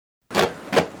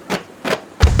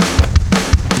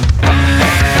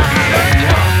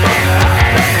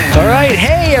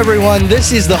everyone.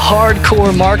 This is the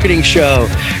Hardcore Marketing Show.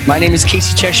 My name is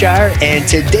Casey Cheshire, and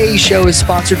today's show is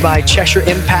sponsored by Cheshire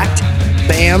Impact,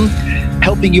 BAM,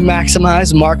 helping you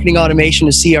maximize marketing automation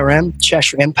to CRM,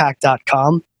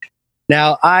 CheshireImpact.com.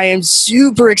 Now, I am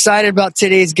super excited about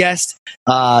today's guest.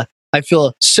 I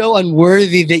feel so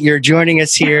unworthy that you're joining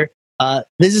us here.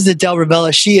 This is Adele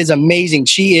Revella. She is amazing.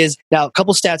 She is, now a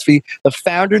couple stats for you, the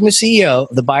founder and the CEO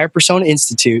of the Buyer Persona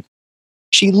Institute.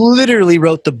 She literally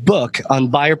wrote the book on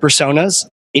buyer personas.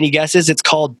 Any guesses? It's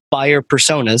called Buyer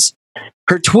Personas.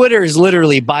 Her Twitter is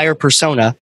literally Buyer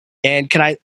Persona. And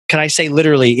can I say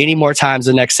literally any more times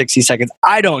in the next 60 seconds?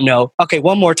 I don't know. Okay,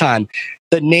 one more time.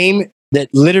 The name that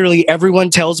literally everyone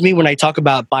tells me when I talk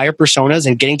about buyer personas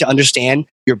and getting to understand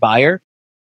your buyer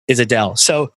is Adele.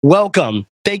 So welcome.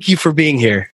 Thank you for being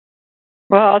here.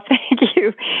 Well, thank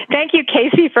you. Thank you,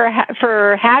 Casey,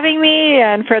 for having me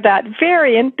and for that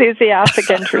very enthusiastic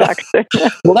introduction.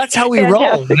 Well, that's how we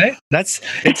roll, right?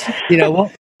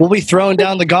 We'll be throwing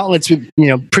down the gauntlets,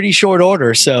 pretty short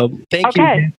order. So thank you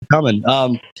for coming.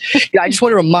 I just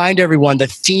want to remind everyone the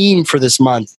theme for this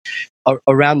month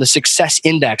around the success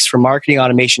index for marketing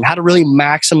automation, how to really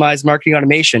maximize marketing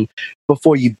automation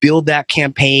before you build that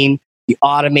campaign. You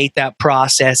automate that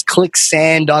process, click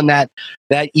send on that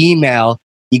email.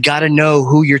 You got to know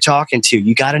who you're talking to.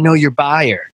 You got to know your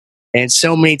buyer. And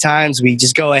so many times we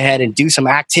just go ahead and do some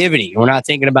activity. We're not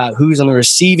thinking about who's on the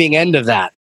receiving end of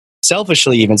that,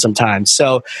 selfishly even sometimes.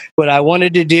 So what I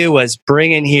wanted to do was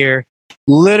bring in here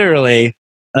literally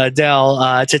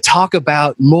Adele to talk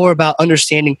about more about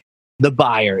understanding the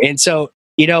buyer. And so,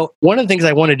 one of the things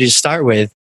I wanted to start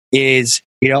with is,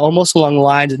 almost along the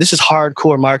lines of this is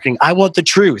hardcore marketing. I want the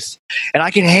truth and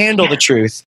I can handle the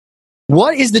truth.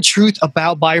 What is the truth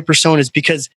about buyer personas?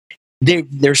 Because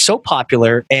they're so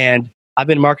popular, and I've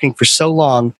been marketing for so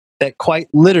long that quite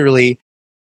literally,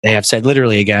 they have said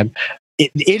literally again,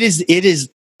 it is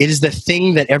the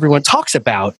thing that everyone talks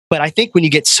about. But I think when you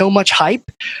get so much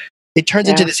hype, it turns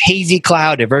into this hazy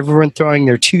cloud of everyone throwing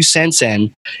their 2 cents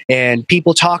in and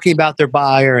people talking about their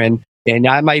buyer. And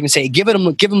I might even say, give them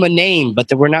a name,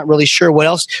 but we're not really sure what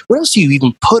else do you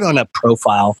even put on a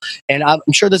profile? And I'm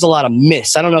sure there's a lot of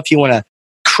myths. I don't know if you want to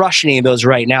crush any of those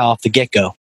right now off the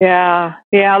get-go. Yeah.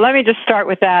 Let me just start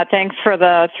with that. Thanks for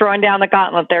the throwing down the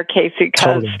gauntlet there, Casey,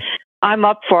 because I'm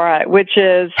up for it, which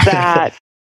is that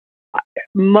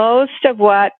most of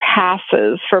what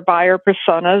passes for buyer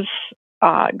personas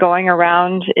going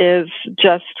around is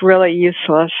just really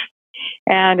useless.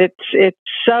 And it's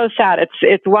so sad.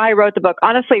 It's why I wrote the book.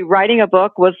 Honestly, writing a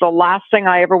book was the last thing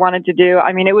I ever wanted to do.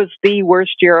 I mean, it was the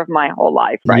worst year of my whole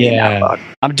life writing that book.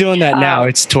 I'm doing that now.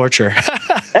 It's torture.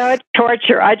 It's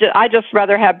torture. I just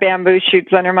rather have bamboo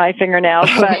shoots under my fingernails.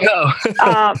 But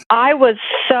I was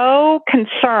so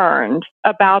concerned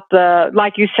about the,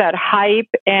 like you said, hype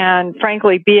and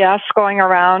frankly BS going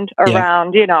around. Sit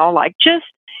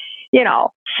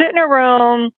in a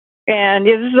room. And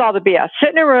this is all the BS.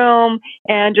 Sit in a room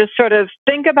and just sort of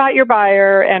think about your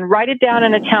buyer and write it down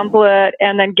in a template,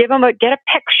 and then get a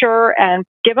picture and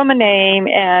give them a name,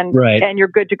 and you're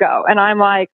good to go. And I'm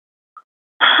like,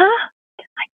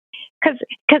 because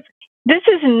this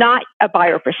is not a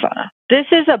buyer persona. This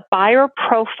is a buyer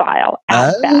profile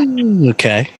at best.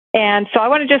 Okay. And so I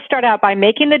want to just start out by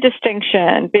making the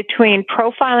distinction between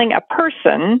profiling a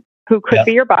person who could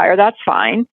be your buyer. That's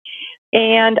fine.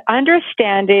 And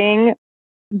understanding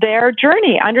their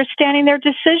journey, understanding their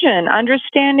decision,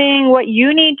 understanding what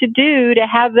you need to do to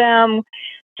have them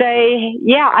say,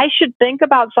 yeah, I should think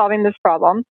about solving this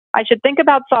problem. I should think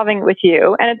about solving it with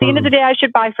you. And at the end of the day, I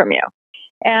should buy from you.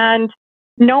 And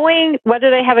knowing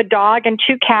whether they have a dog and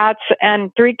 2 cats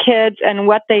and 3 kids and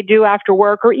what they do after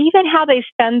work, or even how they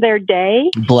spend their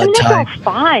day. Blood type. That's all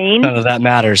fine. None of that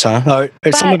matters, huh? But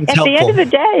at the end of the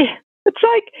day, it's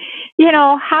like,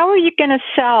 how are you going to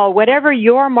sell whatever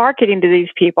you're marketing to these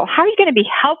people? How are you going to be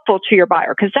helpful to your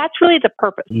buyer? Because that's really the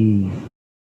purpose.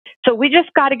 So we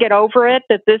just got to get over it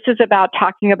that this is about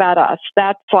talking about us.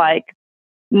 That's like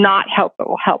not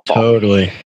helpful.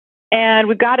 Totally. And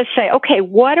we've got to say, okay,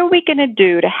 what are we going to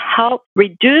do to help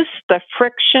reduce the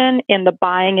friction in the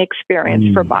buying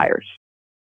experience for buyers?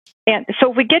 And so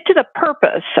if we get to the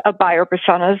purpose of buyer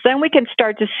personas, then we can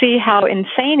start to see how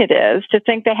insane it is to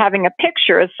think that having a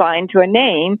picture assigned to a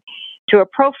name, to a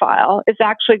profile, is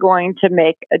actually going to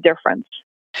make a difference.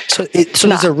 So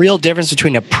there's a real difference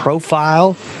between a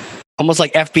profile, almost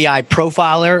like FBI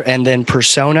profiler, and then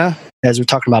persona, as we're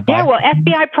talking about buyer. Yeah, well,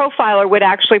 FBI profiler would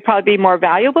actually probably be more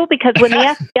valuable, because when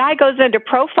the FBI goes in to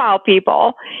profile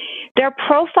people, they're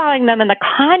profiling them in the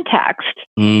context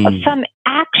of some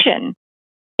action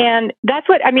And that's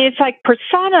what, I mean, it's like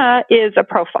persona is a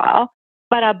profile,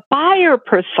 but a buyer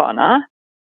persona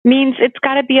means it's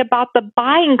got to be about the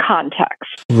buying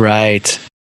context. Right.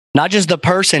 Not just the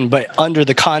person, but under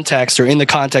the context or in the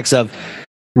context of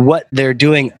what they're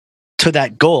doing to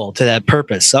that goal, to that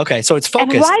purpose. Okay, so it's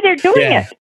focused. And why they're doing it.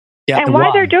 Yeah, and why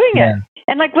they're doing it.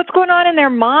 And like what's going on in their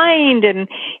mind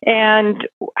and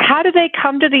how do they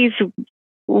come to these,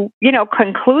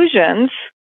 conclusions,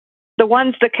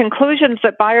 the conclusions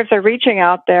that buyers are reaching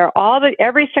out there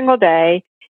every single day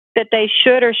that they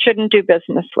should or shouldn't do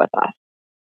business with us.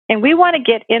 And we want to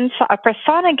get inside, a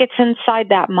persona gets inside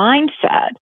that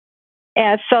mindset,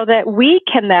 and so that we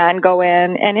can then go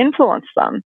in and influence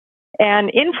them and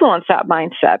influence that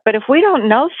mindset. But if we don't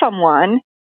know someone,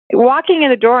 walking in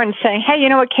the door and saying, hey, you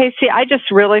know what, Casey, I just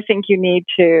really think you need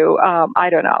to,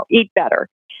 eat better,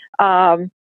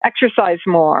 exercise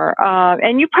more.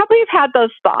 And you probably have had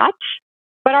those thoughts,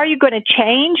 but are you going to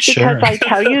change because I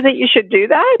tell you that you should do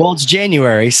that? Well, it's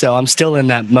January, so I'm still in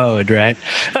that mode, right?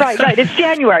 Right. It's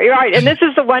January, right? And this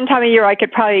is the one time of year I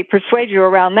could probably persuade you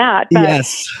around that. But,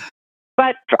 yes.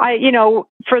 But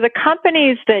for the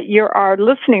companies that you are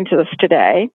listening to this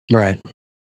today, right?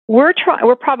 We're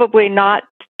probably not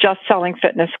just selling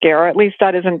fitness gear, or at least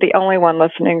that isn't the only one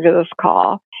listening to this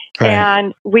call. Right.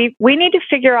 And we need to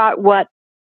figure out what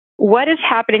is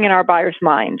happening in our buyers'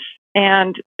 minds.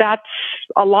 And that's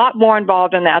a lot more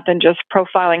involved in that than just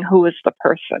profiling who is the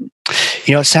person.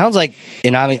 It sounds like,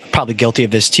 and I'm probably guilty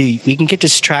of this too, we can get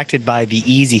distracted by the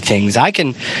easy things. I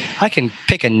can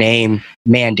pick a name,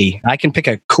 Mandy. I can pick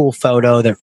a cool photo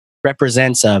that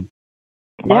represents a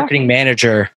marketing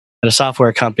manager at a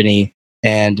software company,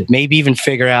 and maybe even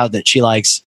figure out that she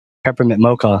likes peppermint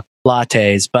mocha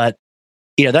lattes. But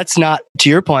that's not, to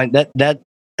your point,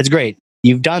 that's great.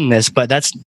 You've done this, but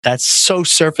that's so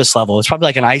surface level. It's probably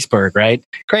like an iceberg, right?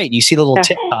 Great, you see the little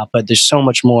tip top, but there's so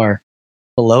much more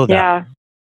below that.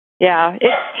 Yeah.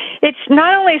 It's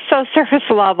not only so surface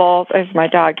level. There's my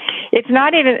dog. It's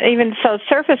not even so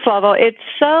surface level. It's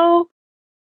so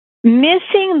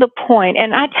missing the point.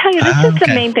 And I tell you, this is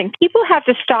the main thing. People have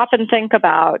to stop and think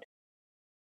about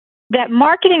that.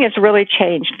 Marketing has really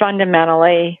changed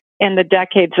fundamentally in the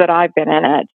decades that I've been in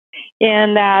it.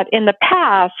 In that, in the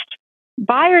past,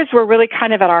 buyers were really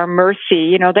kind of at our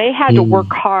mercy. They had to work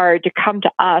hard to come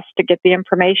to us to get the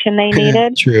information they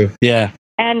needed. True. Yeah.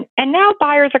 And now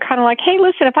buyers are kind of like, hey,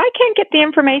 listen, if I can't get the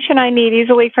information I need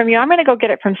easily from you, I'm going to go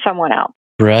get it from someone else.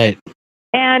 Right.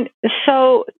 And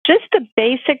so just the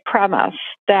basic premise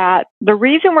that the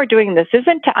reason we're doing this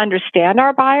isn't to understand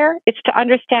our buyer, it's to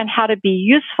understand how to be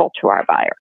useful to our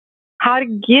buyer, how to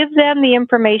give them the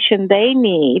information they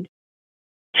need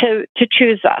to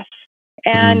choose us.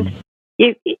 And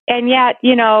yet,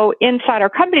 inside our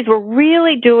companies, we're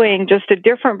really doing just a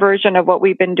different version of what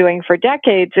we've been doing for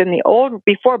decades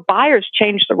before buyers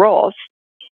changed the roles.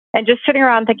 And just sitting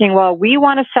around thinking, well, we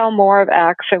want to sell more of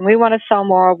X and we want to sell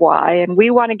more of Y, and we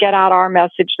want to get out our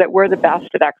message that we're the best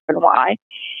at X and Y.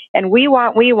 And we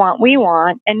want.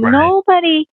 And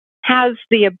nobody has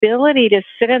the ability to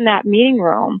sit in that meeting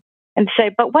room and say,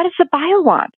 but what does the buyer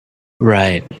want?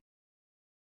 Right.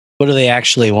 What do they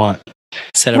actually want?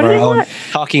 Instead of our own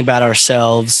talking about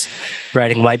ourselves,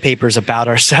 writing white papers about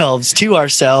ourselves, to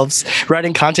ourselves,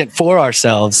 writing content for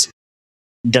ourselves,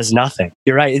 does nothing.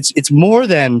 You're right. It's more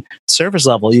than surface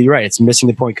level. You're right. It's missing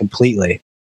the point completely.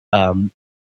 You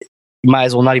might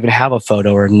as well not even have a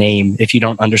photo or a name if you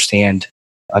don't understand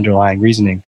underlying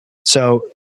reasoning. So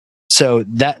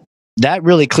that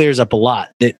really clears up a lot.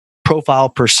 That profile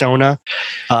persona.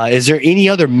 Is there any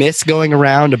other myths going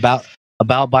around about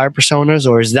buyer personas,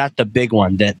 or is that the big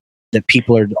one that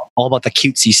people are all about the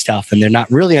cutesy stuff and they're not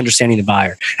really understanding the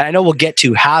buyer? And I know we'll get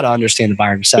to how to understand the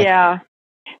buyer in a second. Yeah.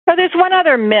 So there's one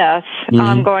other myth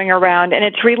going around, and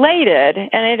it's related,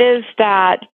 and it is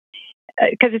that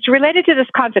because it's related to this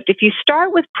concept. If you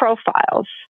start with profiles,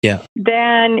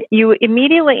 then you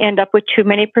immediately end up with too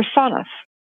many personas.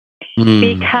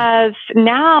 Because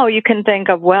now you can think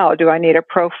of, well, do I need a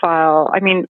profile? I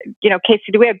mean,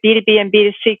 Casey, do we have B2B and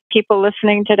B2C people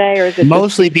listening today, or is it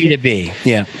mostly B2B?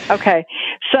 Yeah. Okay.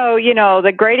 So,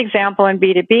 the great example in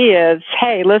B2B is,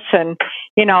 hey, listen,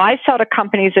 I sell to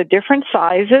companies of different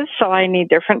sizes, so I need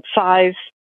different size.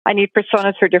 I need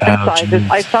personas for different sizes.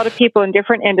 Geez. I sell to people in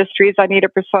different industries. I need a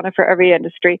persona for every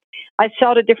industry. I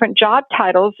sell to different job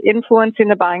titles influencing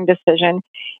the buying decision.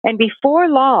 And before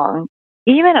long,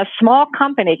 even a small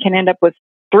company can end up with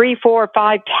 3, 4,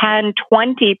 5, 10,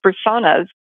 20 personas.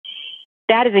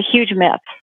 That is a huge myth.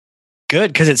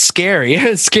 Good, because it's scary.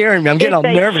 It's scaring me. I'm getting all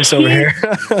nervous over here.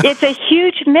 It's a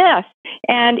huge myth.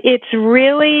 And it's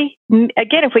really,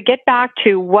 again, if we get back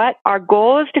to what our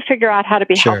goal is to figure out how to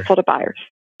be helpful to buyers.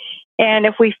 And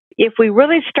if we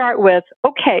really start with,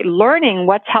 okay, learning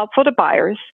what's helpful to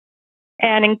buyers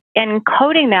and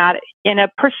encoding that in a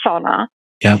persona,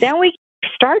 then we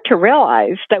start to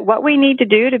realize that what we need to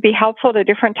do to be helpful to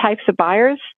different types of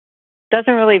buyers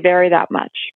doesn't really vary that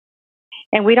much.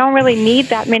 And we don't really need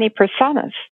that many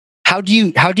personas. How do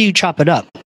you chop it up?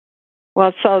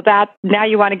 Well, so that now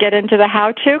you want to get into the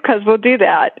how-to, because we'll do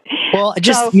that. Well,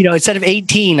 just, instead of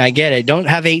 18, I get it. Don't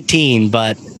have 18,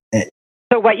 but...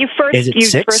 So what you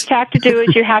first have to do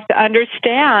is you have to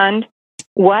understand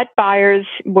what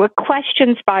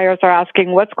questions buyers are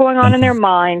asking, what's going on in their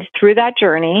mind through that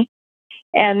journey.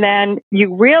 And then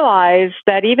you realize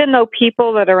that even though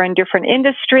people that are in different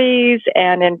industries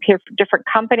and in different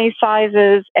company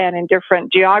sizes and in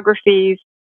different geographies,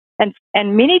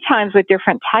 and many times with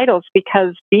different titles,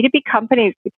 because B2B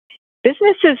companies,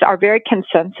 businesses are very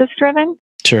consensus driven.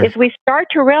 Sure. Is we start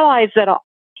to realize that,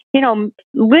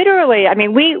 literally, I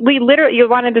mean, we literally, you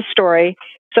wanted a story.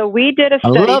 So we did a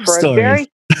study for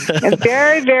a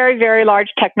very, very, very large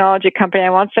technology company.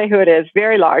 I won't say who it is,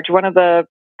 very large, one of the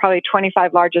probably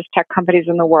 25 largest tech companies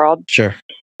in the world. Sure.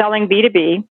 Selling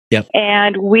B2B. Yep.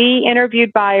 And we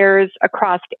interviewed buyers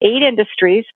across 8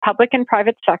 industries, public and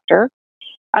private sector,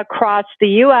 across the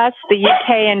U.S., the UK,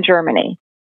 and Germany.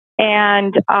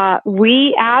 And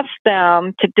we asked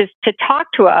them to talk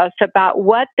to us about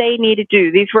what they need to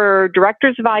do. These were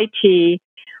directors of IT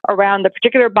around the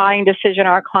particular buying decision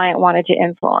our client wanted to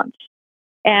influence.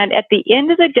 And at the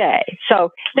end of the day,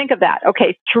 so think of that.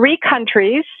 Okay, 3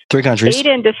 countries, 8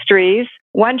 industries,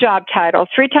 1 job title,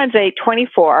 3 times 8,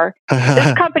 24.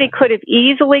 This company could have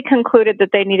easily concluded that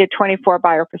they needed 24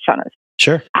 buyer personas.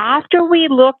 Sure. After we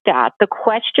looked at the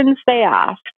questions they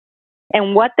asked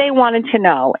and what they wanted to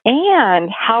know and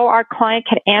how our client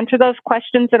could answer those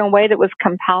questions in a way that was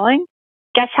compelling,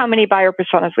 guess how many buyer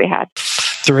personas we had?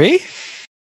 3?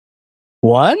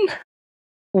 1?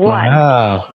 1.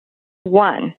 Wow.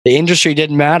 1. The industry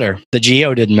didn't matter. The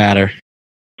geo didn't matter.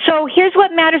 So here's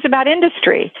what matters about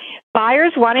industry.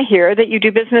 Buyers want to hear that you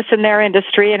do business in their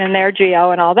industry and in their geo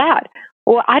and all that.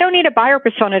 Well, I don't need a buyer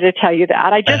persona to tell you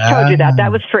that. I just told you that.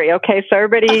 That was free. Okay, so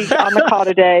everybody on the call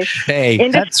today. Hey,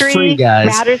 industry that's free, guys.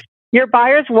 Matters. Your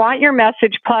buyers want your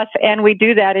message, plus, and we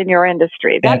do that in your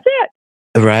industry. That's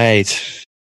it. Right.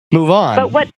 Move on.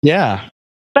 But what? Yeah.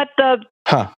 But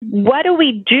what do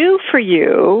we do for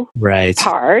you? Right.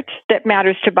 Part that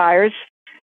matters to buyers.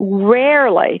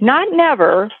 Rarely, not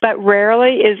never, but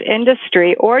rarely is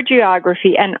industry or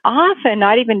geography, and often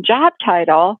not even job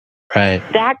title. Right.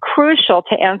 That crucial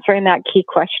to answering that key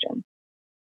question.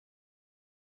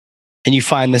 And you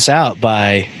find this out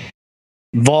by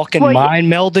Vulcan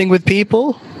mind melding with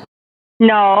people?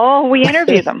 No, we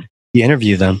interview them. You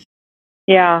interview them.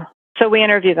 Yeah. So we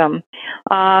interview them.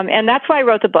 And that's why I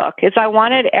wrote the book, is I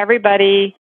wanted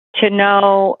everybody to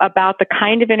know about the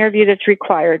kind of interview that's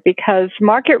required, because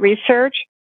market research,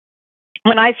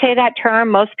 when I say that term,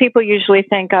 most people usually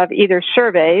think of either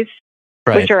surveys,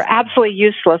 which are absolutely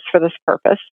useless for this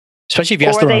purpose. Especially if you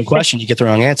ask the wrong question, you get the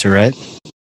wrong answer, right?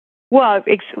 Well,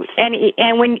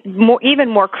 and when even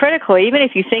more critically, even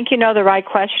if you think you know the right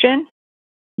question,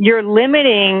 you're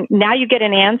limiting. Now you get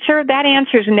an answer. That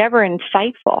answer is never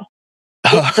insightful.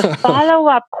 It's the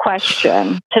follow-up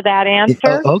question to that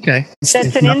answer. Okay.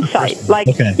 That's an insight. Like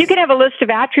you can have a list of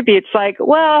attributes like,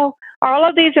 well, are all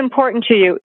of these important to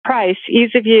you? Price,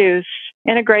 ease of use,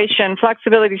 integration,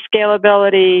 flexibility,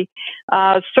 scalability,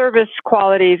 service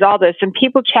qualities, all this. And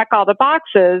people check all the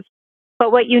boxes.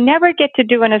 But what you never get to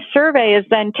do in a survey is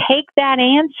then take that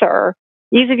answer,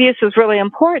 ease of use is really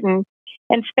important,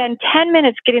 and spend 10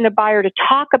 minutes getting the buyer to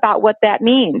talk about what that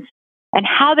means and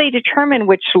how they determine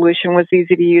which solution was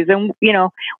easy to use. And,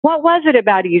 what was it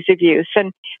about ease of use?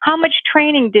 And how much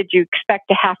training did you expect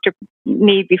to have to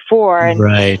need before? And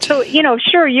right. So,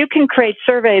 sure, you can create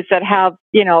surveys that have,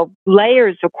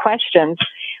 layers of questions,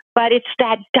 but it's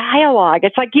that dialogue.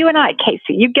 It's like you and I, Casey,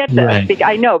 you get this. Right.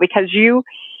 I know, because you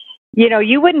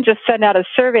wouldn't just send out a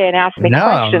survey and ask me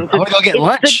questions. I want to go get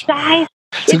lunch.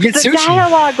 It's the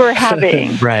dialogue we're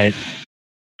having. Right.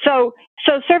 So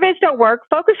surveys don't work.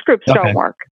 Focus groups don't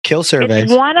work. Kill surveys.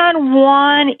 It's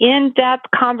one-on-one, in-depth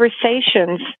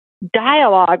conversations,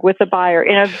 dialogue with the buyer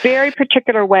in a very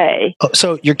particular way.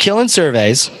 So you're killing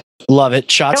surveys. Love it.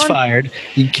 Shots fired.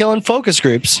 You're killing focus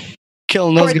groups.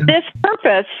 Killing those for this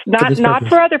purpose, not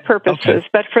for other purposes,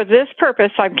 but for this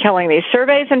purpose, I'm killing these.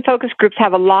 Surveys and focus groups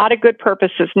have a lot of good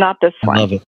purposes, not this one.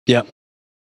 Love it. Yep.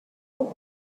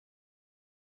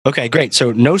 Okay, great.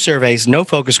 So no surveys, no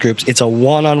focus groups. It's a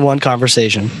one-on-one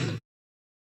conversation.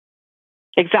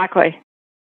 Exactly.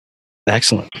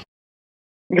 Excellent.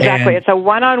 Exactly. And it's a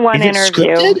one-on-one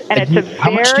interview, and it's a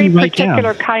very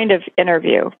particular kind of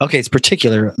interview. Okay, it's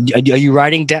particular. Are you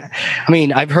writing down? I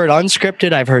mean, I've heard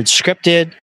unscripted, I've heard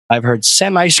scripted, I've heard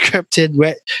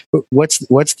semi-scripted. What's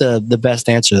the best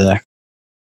answer there?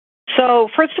 So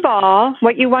first of all,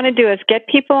 what you want to do is get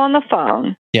people on the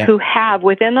phone who have,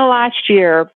 within the last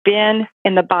year, been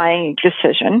in the buying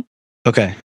decision.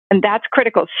 Okay. And that's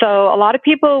critical. So a lot of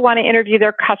people want to interview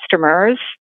their customers.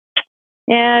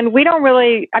 And we don't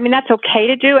really, I mean, that's okay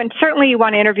to do. And certainly you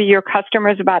want to interview your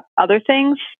customers about other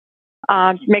things,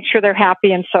 make sure they're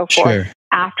happy and so forth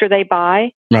after they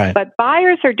buy. Right. But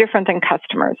buyers are different than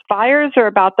customers. Buyers are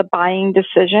about the buying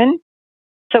decision.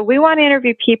 So we want to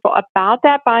interview people about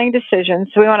that buying decision.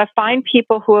 So we want to find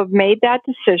people who have made that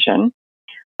decision.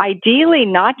 Ideally,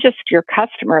 not just your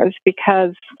customers,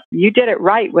 because you did it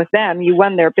right with them. You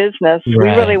won their business. Right. We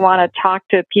really want to talk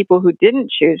to people who didn't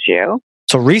choose you.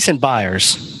 So recent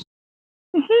buyers.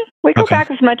 Mm-hmm. We go back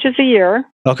as much as a year.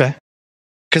 Okay.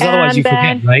 Because otherwise you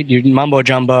forget, right? You mumbo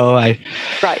jumbo. Right.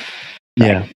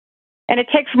 Yeah. And it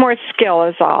takes more skill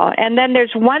is all. And then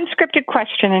there's one scripted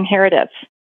question, and here it is.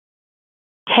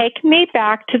 Take me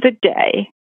back to the day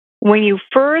when you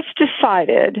first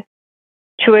decided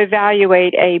to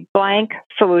evaluate a blank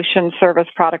solution, service,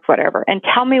 product, whatever. And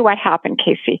tell me what happened,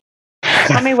 Casey.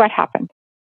 Tell me what happened.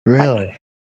 Really?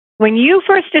 When you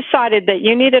first decided that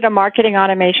you needed a marketing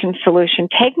automation solution,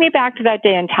 take me back to that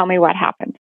day and tell me what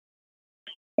happened.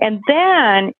 And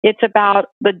then it's about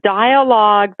the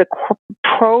dialogue, the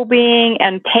probing,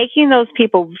 and taking those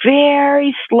people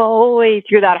very slowly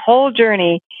through that whole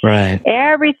journey. Right.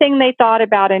 Everything they thought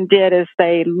about and did is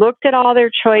they looked at all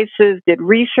their choices, did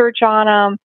research on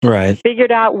them, right,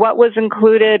 figured out what was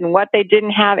included and what they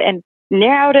didn't have, and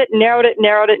narrowed it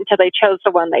until they chose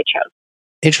the one they chose.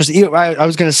 Interesting. I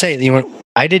was going to say,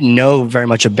 I didn't know very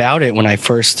much about it when I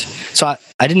first, so I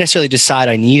didn't necessarily decide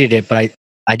I needed it, but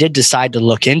I did decide to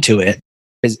look into it.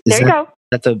 There you go.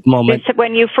 At the moment. It's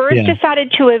when you first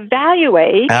decided to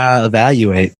evaluate.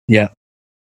 Evaluate, yeah.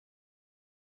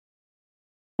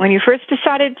 When you first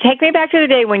decided, take me back to the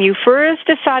day when you first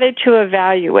decided to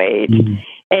evaluate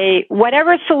a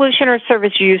whatever solution or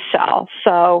service you sell.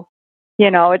 So,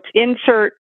 it's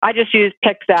insert. I just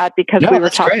pick that because we were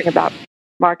talking about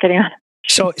marketing.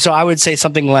 So I would say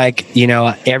something like,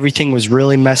 everything was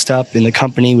really messed up in the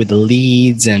company with the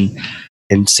leads and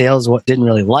sales didn't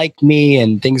really like me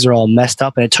and things are all messed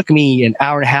up. And it took me an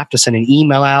hour and a half to send an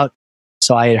email out.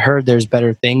 So I had heard there's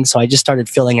better things. So I just started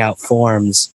filling out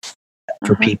forms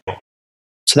for people.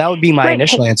 So that would be my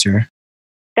initial answer.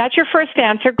 That's your first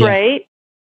answer. Great.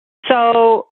 Yeah.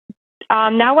 So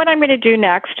now what I'm going to do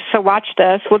next, so watch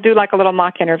this. We'll do like a little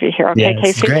mock interview here. Okay,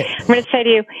 Casey? Great. I'm going to say to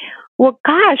you, well,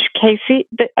 gosh, Casey,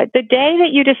 the day that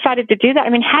you decided to do that, I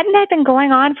mean, hadn't that been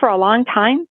going on for a long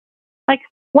time? Like,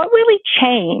 what really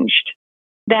changed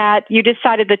that you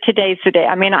decided that today's the day?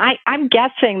 I mean, I'm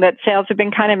guessing that sales have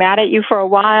been kind of mad at you for a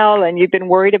while and you've been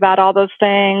worried about all those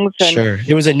things. And sure.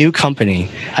 It was a new company.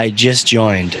 I just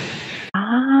joined.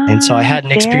 And so I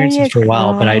hadn't experienced it for a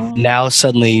while, but I now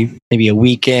suddenly, maybe a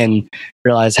week in,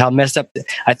 realized how messed up.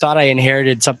 I thought I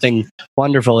inherited something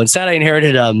wonderful. Instead, I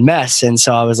inherited a mess. And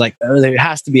so I was like, oh, there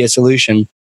has to be a solution.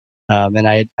 And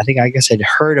I guess I'd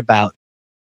heard about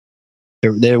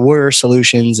there were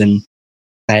solutions, and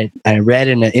I read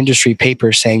in an industry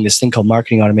paper saying this thing called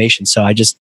marketing automation. So I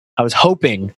was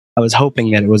hoping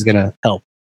that it was going to help.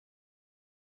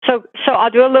 So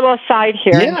I'll do a little aside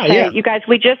here and say, you guys,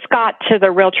 we just got to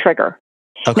the real trigger.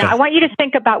 Okay. Now, I want you to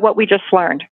think about what we just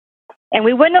learned. And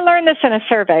we wouldn't have learned this in a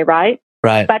survey, right?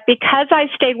 Right. But because I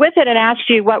stayed with it and asked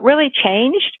you what really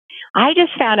changed, I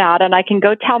just found out, and I can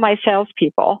go tell my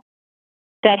salespeople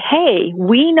that, hey,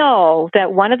 we know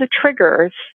that one of the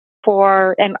triggers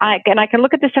and I can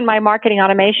look at this in my marketing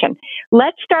automation.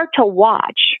 Let's start to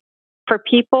watch for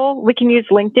people. We can use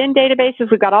LinkedIn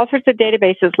databases. We've got all sorts of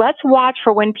databases. Let's watch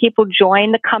for when people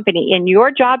join the company in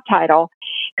your job title,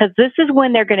 because this is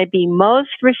when they're going to be most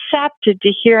receptive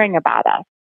to hearing about us.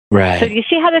 Right. So do you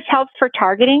see how this helps for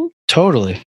targeting?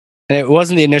 Totally. And it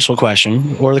wasn't the initial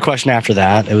question or the question after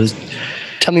that. It was,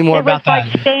 tell me more about that. It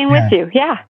was like staying with you.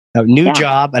 Yeah. A new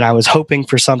job, and I was hoping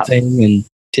for something and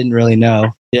didn't really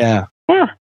know. Yeah. Yeah.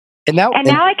 And now I'm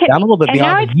a little bit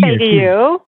beyond the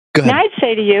year. Now I'd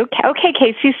say to you, okay,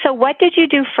 Casey, so what did you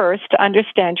do first to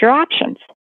understand your options?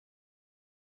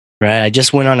 Right. I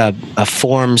just went on a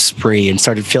form spree and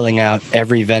started filling out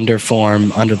every vendor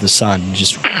form under the sun.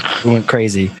 Just went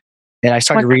crazy. And I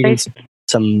started reading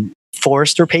some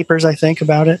Forrester papers, I think,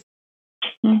 about it.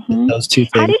 Mm-hmm. Those two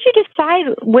things. How did you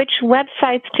decide which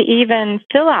websites to even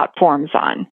fill out forms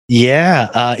on?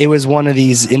 Yeah, it was one of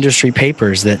these industry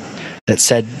papers that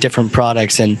said different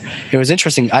products, and it was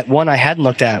interesting. One I hadn't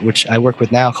looked at, which I work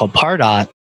with now, called Pardot.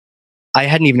 I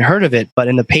hadn't even heard of it, but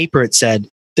in the paper it said,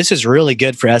 this is really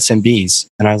good for SMBs.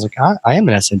 And I was like, I am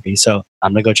an SMB, so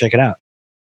I'm going to go check it out.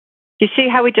 You see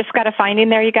how we just got a finding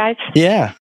there, you guys?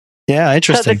 Yeah. Yeah,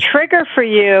 interesting. So the trigger for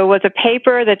you was a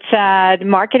paper that said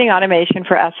marketing automation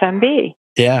for SMB.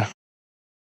 Yeah.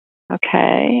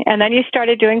 Okay. And then you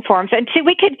started doing forms. And see,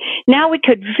 we could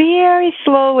very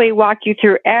slowly walk you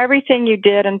through everything you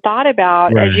did and thought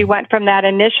about as you went from that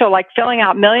initial, like filling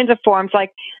out millions of forms.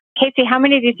 Like, Casey, how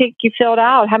many do you think you filled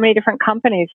out? How many different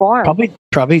companies' forms?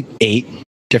 Probably 8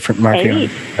 different marketing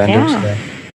vendors. Yeah.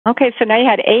 Okay. So now you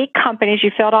had 8 companies.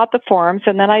 You filled out the forms.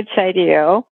 And then I'd say to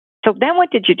you, so then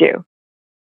what did you do?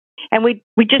 And we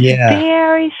just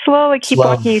very slowly keep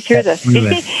walking you through this.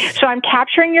 So I'm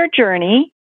capturing your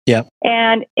journey. Yep.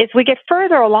 And as we get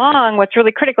further along, what's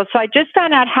really critical. So I just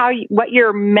found out what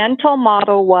your mental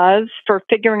model was for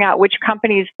figuring out which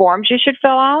company's forms you should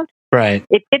fill out. Right.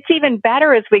 It gets even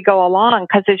better as we go along,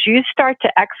 because as you start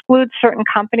to exclude certain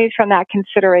companies from that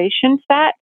consideration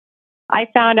set, I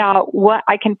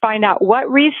can find out what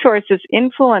resources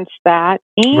influenced that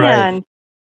and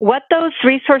what those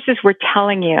resources were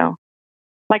telling you.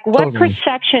 Like, what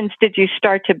perceptions did you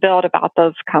start to build about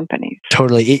those companies?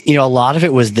 Totally. A lot of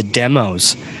it was the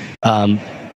demos.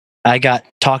 I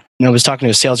was talking to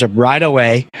a sales rep right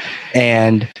away,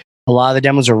 and a lot of the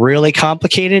demos were really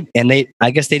complicated, and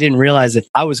I guess they didn't realize that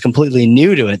I was completely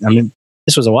new to it. I mean,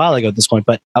 this was a while ago at this point,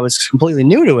 but I was completely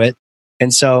new to it.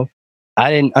 And so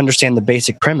I didn't understand the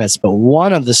basic premise, but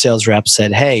one of the sales reps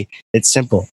said, hey, it's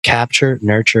simple: capture,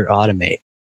 nurture, automate.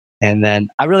 And then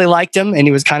I really liked him, and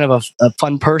he was kind of a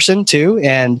fun person too.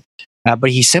 And but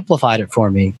he simplified it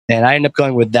for me, and I ended up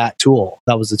going with that tool.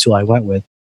 That was the tool I went with,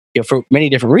 for many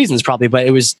different reasons, probably. But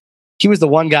he was the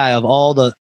one guy of all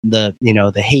the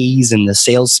haze and the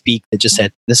sales speak that just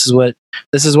said, this is what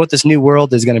this new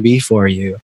world is going to be for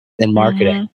you in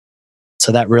marketing. Mm-hmm.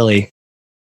 So that really.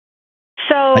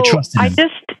 So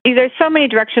there's so many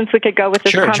directions we could go with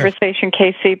this conversation,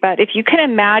 Casey, but if you can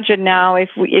imagine now, if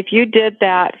you did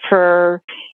that for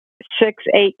 6,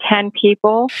 8, 10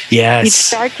 people, you'd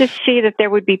start to see that there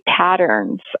would be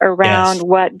patterns around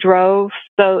what drove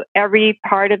every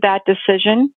part of that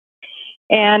decision.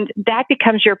 And that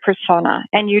becomes your persona.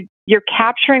 And you're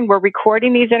capturing, we're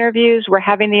recording these interviews, we're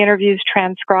having the interviews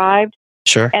transcribed.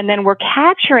 Sure. And then we're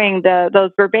capturing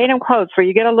those verbatim quotes where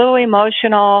you get a little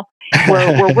emotional.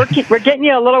 We're getting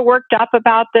you a little worked up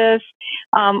about this.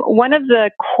 One of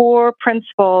the core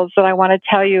principles that I want to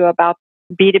tell you about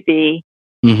B2B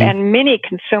and many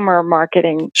consumer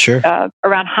marketing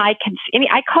around I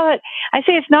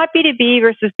say it's not B2B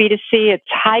versus B2C. It's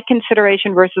high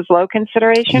consideration versus low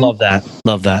consideration. Love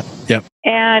that. Yep.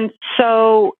 And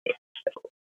so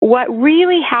what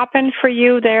really happened for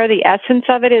you there, the essence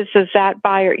of it is that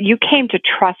buyer, you came to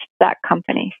trust that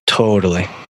company. Totally.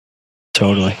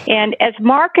 And as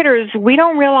marketers, we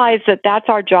don't realize that that's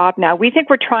our job now. We think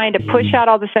we're trying to push out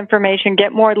all this information,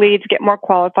 get more leads, get more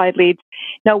qualified leads.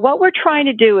 No, what we're trying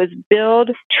to do is build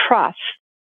trust.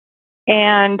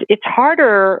 And it's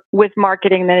harder with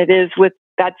marketing than it is with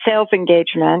that sales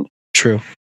engagement. True.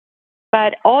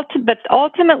 But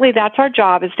ultimately, that's our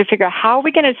job, is to figure out how are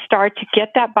we going to start to get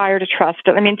that buyer to trust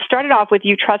it. I mean, started off with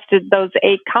you trusted those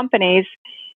 8 companies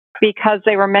because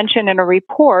they were mentioned in a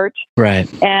report. Right.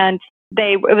 And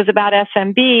it was about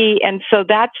SMB. And so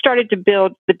that started to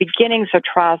build the beginnings of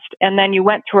trust. And then you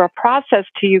went through a process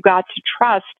till you got to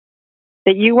trust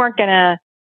that you weren't going to,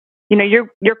 you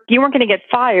weren't going to get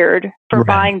fired for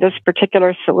buying this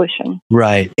particular solution.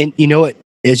 Right. And you know what,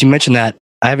 as you mentioned that,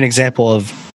 I have an example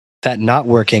of that not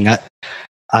working.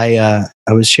 I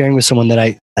was sharing with someone that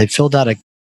I filled out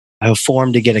a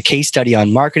form to get a case study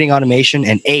on marketing automation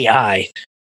and AI,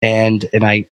 and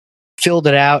I filled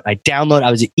it out. I downloaded. I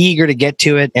was eager to get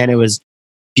to it, and it was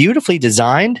beautifully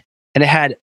designed, and it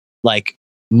had like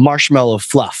marshmallow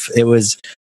fluff. It was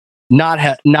not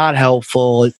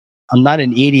helpful. I'm not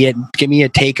an idiot. Give me a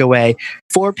takeaway.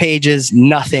 4 pages,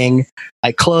 nothing.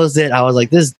 I closed it. I was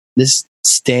like, this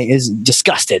is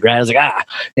disgusted, right? I was like,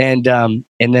 and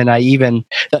then I even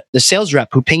the sales rep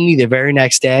who pinged me the very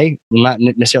next day, not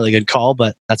necessarily a good call,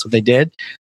 but that's what they did.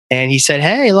 And he said,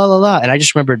 hey, la la la. And I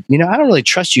just remembered, I don't really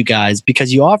trust you guys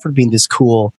because you offered me this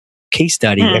cool case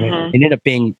study, and it ended up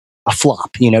being a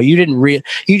flop. You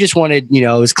just wanted, it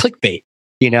was clickbait,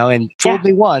 and fooled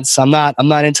me once. I'm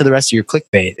not into the rest of your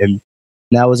clickbait. And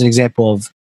that was an example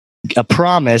of a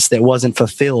promise that wasn't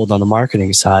fulfilled on the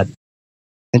marketing side.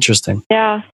 Interesting.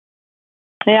 Yeah.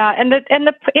 Yeah, and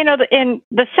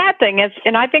the sad thing is,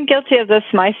 and I've been guilty of this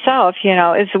myself,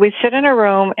 is we sit in a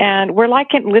room and we're like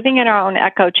living in our own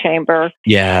echo chamber.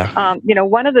 Yeah.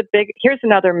 Here's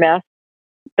another myth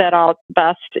that I'll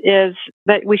bust is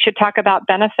that we should talk about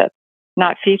benefits,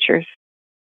 not features.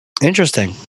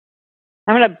 Interesting.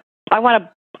 I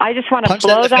just want to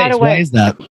blow that away. Why is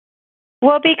that?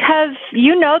 Well, because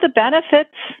the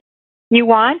benefits you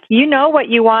want, what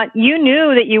you want. You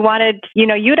knew that you wanted,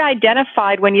 you'd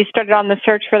identified when you started on the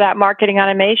search for that marketing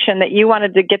automation that you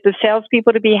wanted to get the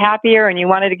salespeople to be happier and you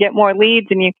wanted to get more leads.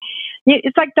 And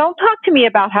it's like, don't talk to me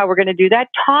about how we're going to do that.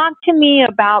 Talk to me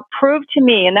about, prove to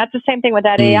me. And that's the same thing with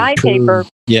that AI paper.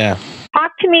 Yeah.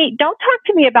 Talk to me. Don't talk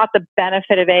to me about the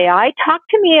benefit of AI. Talk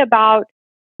to me about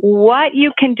what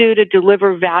you can do to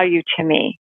deliver value to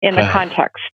me in the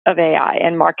context of AI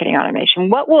and marketing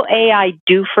automation. What will AI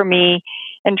do for me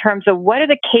in terms of what are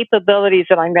the capabilities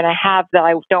that I'm going to have that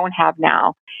I don't have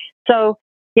now? So,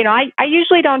 I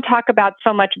usually don't talk about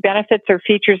so much benefits or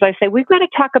features. I say, we've got to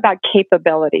talk about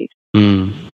capabilities.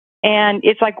 And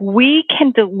it's like, we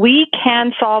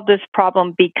can solve this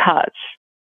problem because.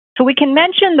 So we can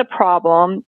mention the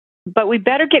problem, but we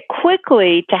better get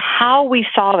quickly to how we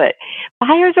solve it.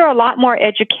 Buyers are a lot more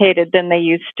educated than they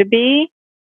used to be.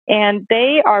 And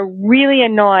they are really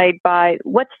annoyed by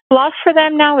what's fluff for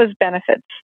them now is benefits.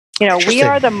 We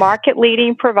are the market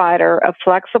leading provider of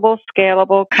flexible,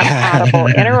 scalable, compatible,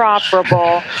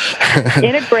 interoperable,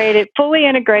 fully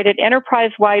integrated,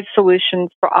 enterprise-wide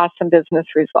solutions for awesome business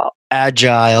results.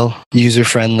 Agile,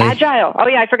 user-friendly. Agile. Oh,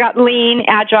 yeah, I forgot lean,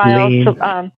 agile. Lean.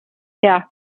 So, yeah.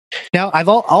 Now, I've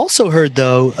also heard,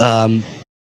 though,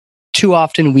 too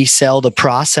often we sell the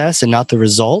process and not the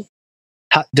result.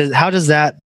 How does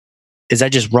that? Is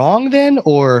that just wrong then?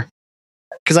 Or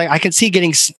because I can see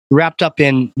getting wrapped up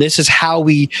in this is how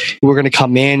we're going to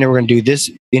come in and we're going to do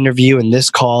this interview and this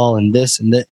call and this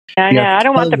and that. Yeah, I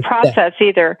don't want the process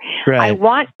either. Right.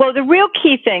 The real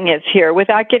key thing is here,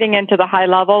 without getting into the high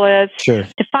level, is to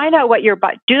find out what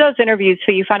do those interviews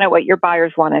so you find out what your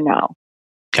buyers want to know.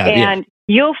 And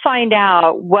you'll find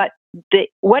out what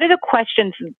are the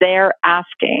questions they're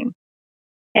asking.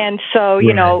 And so,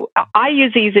 I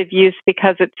use ease of use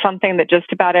because it's something that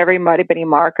just about everybody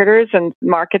marketers and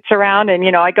markets around. And,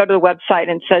 I go to the website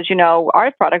and it says,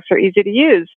 our products are easy to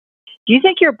use. Do you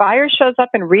think your buyer shows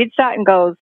up and reads that and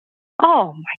goes,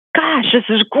 oh my gosh, this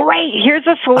is great. Here's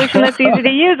a solution that's easy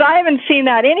to use. I haven't seen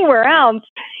that anywhere else.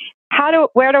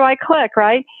 Where do I click,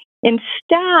 right?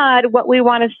 Instead, what we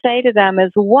want to say to them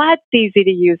is what's easy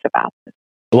to use about this.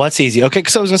 What's easy? Okay,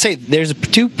 so I was going to say, there's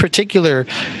two particular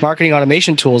marketing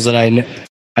automation tools that I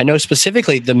know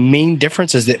specifically. The main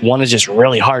difference is that one is just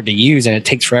really hard to use and it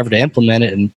takes forever to implement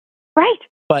it. And right.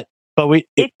 But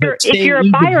if you're a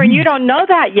buyer and you don't know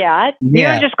that yet, you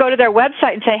don't just go to their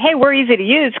website and say, hey, we're easy to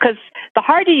use, because the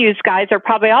hard to use guys are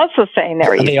probably also saying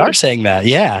they're easy. They are saying that.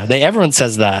 Yeah. Everyone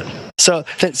says that. So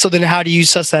then how do you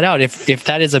suss that out? If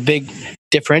that is a big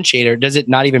differentiator, does it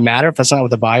not even matter if that's not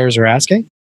what the buyers are asking?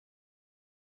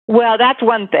 Well, that's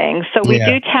one thing. So we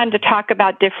do tend to talk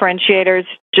about differentiators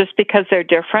just because they're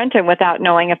different and without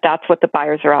knowing if that's what the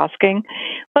buyers are asking.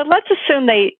 But let's assume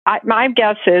my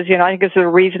guess is, I think it's a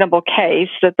reasonable case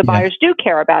that the buyers do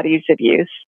care about ease of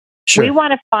use. Sure. We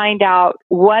want to find out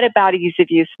what about ease of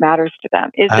use matters to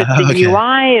them. Is it the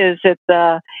UI? Is it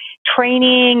the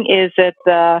training? Is it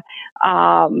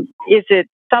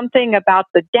something about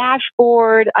the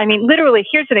dashboard? I mean, literally,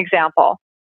 here's an example.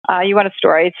 You want a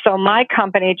story? So my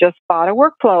company just bought a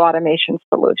workflow automation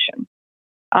solution.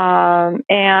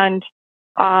 And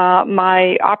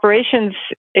my operations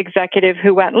executive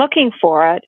who went looking for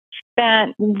it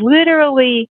spent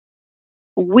literally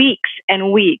weeks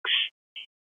and weeks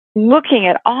looking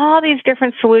at all these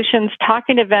different solutions,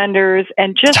 talking to vendors,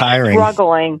 and just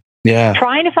struggling,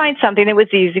 trying to find something that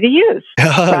was easy to use.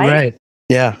 Right?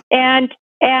 Yeah.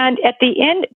 And at the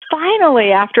end,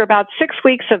 finally, after about 6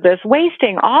 weeks of this,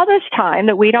 wasting all this time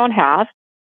that we don't have,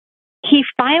 he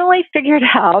finally figured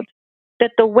out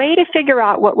that the way to figure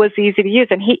out what was easy to use,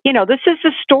 and this is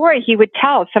the story he would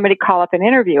tell if somebody called up and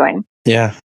interview him.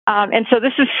 Yeah. And so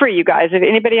this is free, you guys. If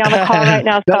anybody on the call right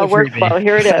now saw workflow,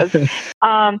 here it is.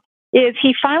 Is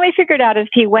he finally figured out if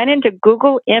he went into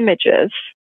Google Images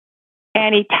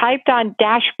and he typed on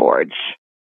dashboards,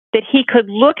 that he could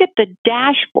look at the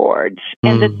dashboards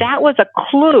and that was a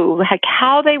clue, like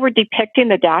how they were depicting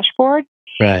the dashboard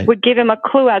would give him a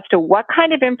clue as to what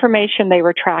kind of information they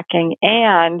were tracking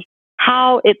and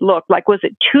how it looked. Like, was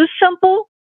it too simple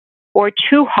or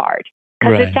too hard?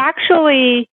 Because it's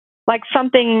actually like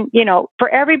something, for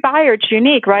every buyer, it's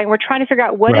unique, right? And we're trying to figure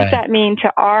out what does that mean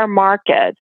to our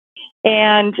market.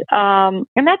 And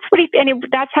that's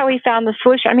that's how he found the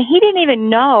solution. I mean, he didn't even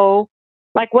know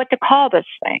like what to call this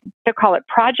thing. To call it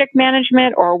project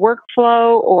management or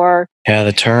workflow or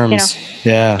the terms,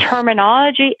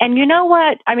 terminology. And you know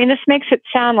what? I mean, this makes it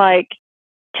sound like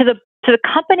to the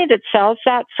company that sells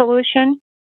that solution.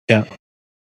 Yeah,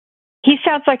 he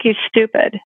sounds like he's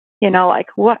stupid. Like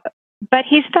what? But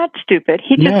he's not stupid.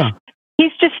 He's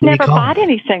just never bought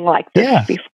anything like this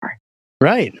before.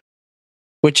 Right.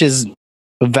 Which is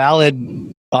a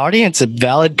valid audience, a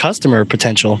valid customer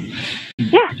potential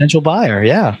buyer.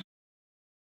 Yeah.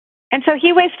 And so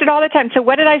he wasted all the time. So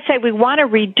what did I say? We want to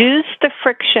reduce the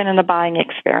friction in the buying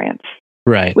experience.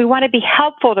 Right. We want to be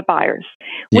helpful to buyers.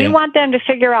 We want them to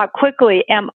figure out quickly,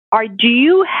 I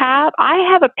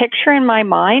have a picture in my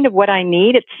mind of what I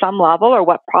need at some level or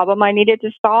what problem I needed to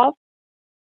solve.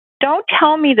 Don't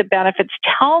tell me the benefits.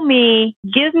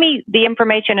 Give me the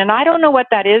information. And I don't know what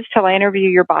that is till I interview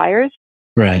your buyers.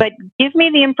 Right. But give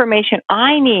me the information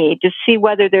I need to see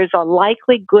whether there's a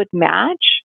likely good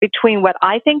match between what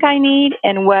I think I need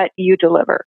and what you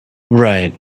deliver.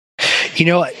 Right.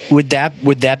 Would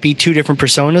that be two different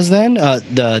personas then?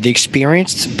 The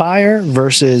experienced buyer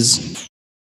versus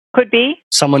could be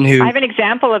someone who. I have an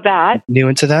example of that. New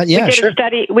into that, yeah, sure.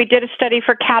 We did a study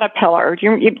for Caterpillar.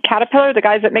 Do you Caterpillar, the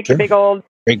guys that make the big old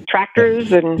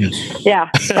tractors and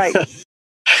right.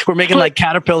 We're making like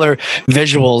Caterpillar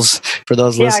visuals for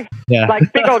those listeners. Yeah,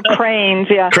 like big old cranes.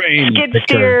 Yeah, skid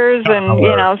steers and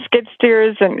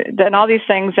all these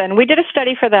things. And we did a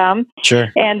study for them.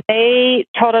 Sure. And they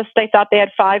told us they thought they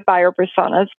had 5 buyer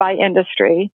personas by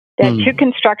industry. They had 2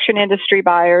 construction industry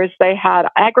buyers. They had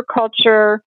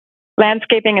agriculture,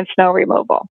 landscaping, and snow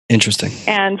removal. Interesting.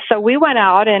 And so we went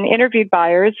out and interviewed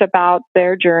buyers about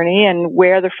their journey and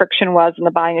where the friction was in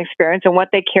the buying experience and what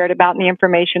they cared about and the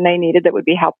information they needed that would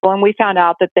be helpful. And we found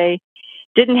out that they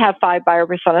didn't have 5 buyer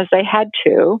personas. They had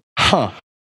 2. Huh.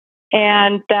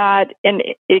 And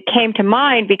it came to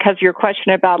mind because your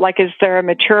question about like, is there a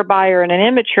mature buyer and an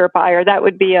immature buyer? That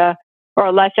would be or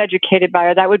a less educated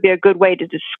buyer. That would be a good way to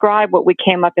describe what we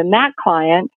came up in that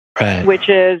client, which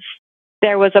is,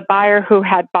 there was a buyer who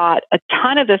had bought a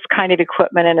ton of this kind of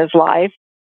equipment in his life,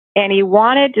 and he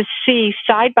wanted to see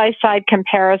side-by-side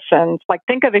comparisons. Like,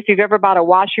 think of if you've ever bought a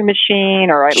washing machine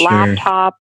or a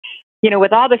laptop,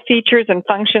 with all the features and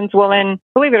functions. Well,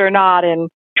 believe it or not, in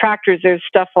tractors, there's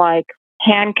stuff like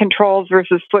hand controls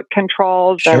versus foot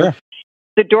controls. Sure.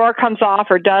 The door comes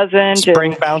off or doesn't.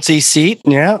 Spring bouncy seat.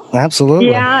 Yeah, absolutely.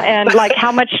 Yeah, and like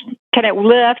how much can it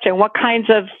lift and what kinds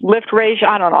of lift ratio?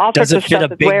 I don't know. All sorts of stuff. Does it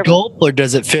fit a big gulp or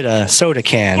does it fit a soda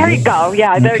can? There you go.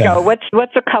 Yeah, there you go.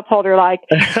 What's a cup holder like?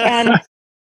 And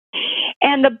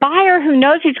the buyer who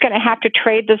knows he's going to have to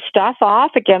trade this stuff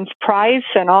off against price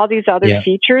and all these other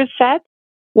feature sets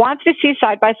wants to see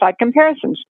side-by-side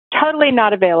comparisons. Totally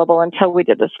not available until we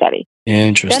did the study.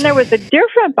 Interesting. Then there was a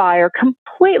different buyer,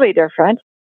 completely different,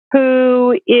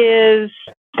 who is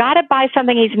got to buy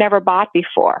something he's never bought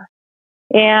before.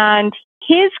 And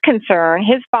his concern,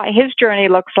 his journey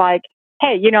looks like,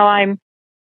 hey, I'm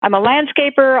a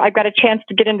landscaper. I've got a chance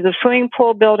to get into the swimming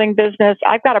pool building business.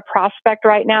 I've got a prospect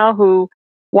right now who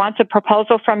wants a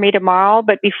proposal from me tomorrow.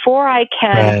 But before I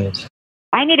can,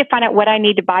 I need to find out what I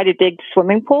need to buy to dig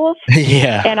swimming pools.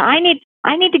 Yeah. And I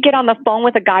need to get on the phone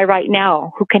with a guy right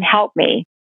now who can help me.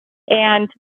 And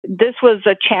this was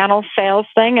a channel sales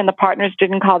thing, and the partners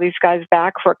didn't call these guys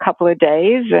back for a couple of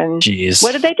days. And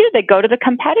what did they do? They go to the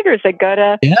competitors. They go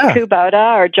to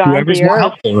Kubota or John Whoever's Deere. More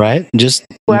helpful, right? Just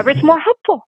whoever's more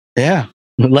helpful. Yeah.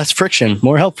 Less friction,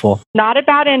 more helpful. Not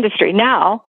about industry.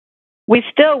 Now,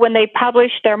 when they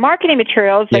published their marketing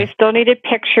materials, they still needed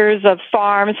pictures of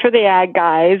farms for the ag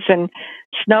guys and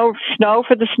snow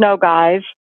for the snow guys.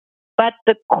 But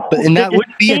that would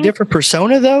be a different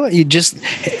persona, though. You just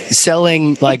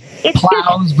selling like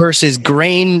plows versus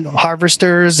grain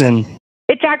harvesters, and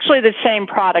it's actually the same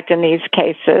product in these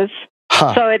cases.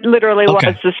 Huh. So it literally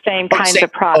was the same kinds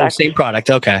of products. Same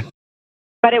product, okay.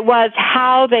 But it was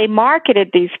how they marketed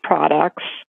these products.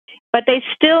 But they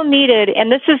still needed,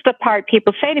 and this is the part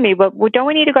people say to me, "But don't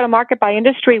we need to go to market by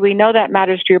industry? We know that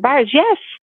matters to your buyers." Yes.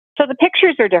 So the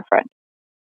pictures are different,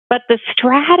 but the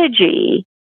strategy,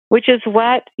 which is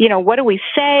what do we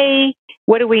say?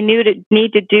 What do we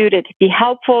need to do to be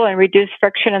helpful and reduce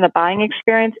friction in the buying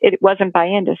experience? It wasn't by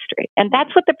industry. And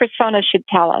that's what the persona should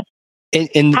tell us.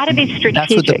 And how to be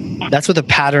strategic. That's what the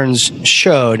patterns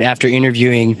showed after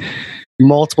interviewing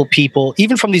multiple people,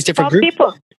 even from these different groups.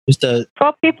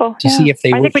 12 people. To see if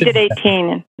they I think we did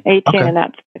 18 in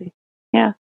that study.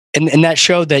 Yeah. And that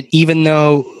showed that even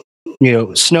though,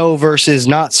 snow versus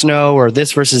not snow or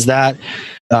this versus that,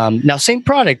 Now, same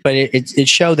product, but it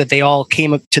showed that they all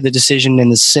came up to the decision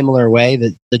in a similar way,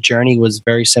 that the journey was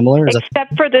very similar.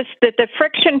 Except for this, the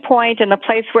friction point and the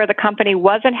place where the company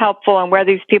wasn't helpful and where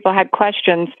these people had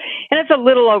questions. And it's a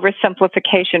little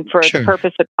oversimplification for the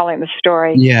purpose of telling the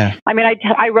story. Yeah. I mean,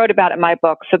 I wrote about it in my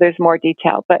book, so there's more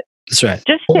detail. But that's right.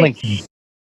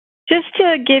 Just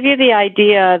to give you the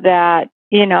idea that,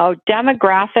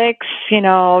 demographics,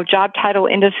 job title,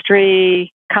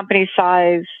 industry, company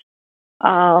size,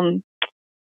 are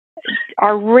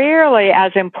rarely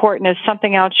as important as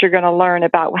something else you're going to learn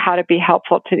about how to be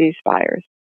helpful to these buyers.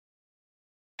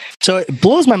 So it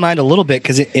blows my mind a little bit,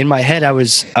 because in my head I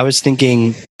was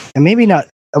thinking, and maybe not.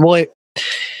 Well,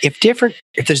 if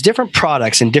there's different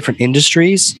products in different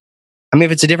industries, I mean,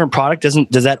 if it's a different product,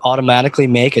 does that automatically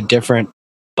make a different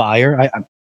buyer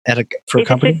for a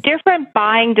company? It's a different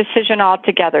buying decision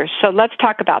altogether. So let's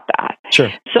talk about that.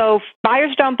 Sure. So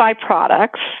buyers don't buy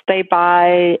products; they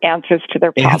buy answers to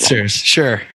their problems. Answers,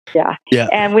 sure. Yeah.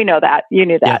 And we know that. You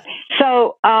knew that.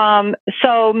 Yeah.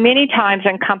 So many times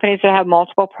in companies that have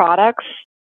multiple products,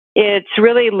 it's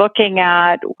really looking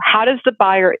at how does the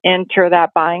buyer enter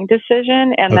that buying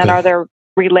decision, and then are there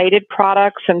related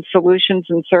products and solutions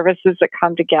and services that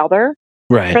come together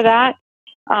for that.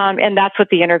 And that's what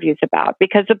the interview is about,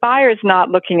 because the buyer is not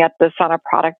looking at this on a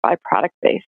product by product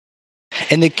basis.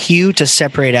 And the cue to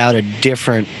separate out a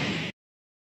different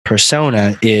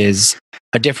persona is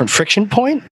a different friction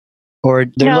point, or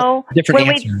different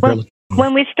answer.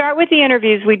 When we start with the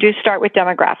interviews, we do start with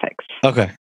demographics.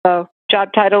 Okay. So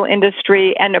job title,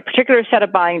 industry, and a particular set of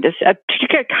a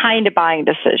particular kind of buying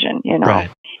decision. Right.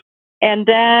 And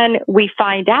then we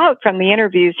find out from the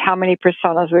interviews how many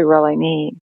personas we really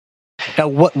need. Now,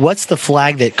 what's the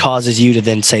flag that causes you to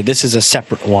then say this is a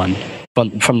separate one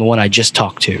from the one I just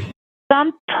talked to?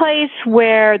 Some place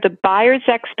where the buyer's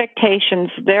expectations,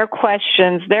 their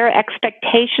questions, their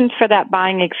expectations for that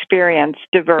buying experience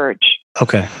diverge.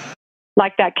 Okay.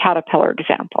 Like that Caterpillar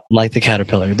example. Like the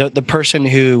Caterpillar. The person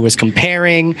who was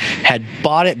comparing had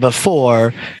bought it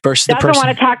before versus the person... Doesn't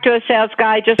want to talk to a sales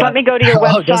guy. Just let me go to your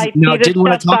website. Didn't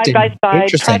want to talk to side by side.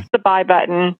 Press the buy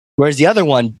button. Whereas the other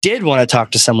one did want to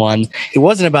talk to someone. It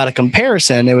wasn't about a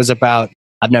comparison. It was about,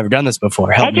 I've never done this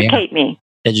before. Educate me.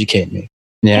 Educate me.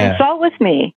 Yeah. Consult with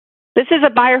me. This is a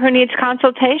buyer who needs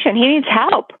consultation. He needs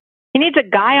help. He needs a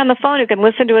guy on the phone who can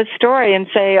listen to his story and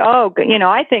say,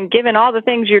 I think given all the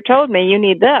things you told me, you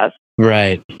need this.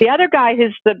 Right. The other guy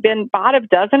who's been bought a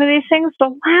dozen of these things, the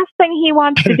last thing he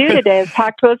wants to do today is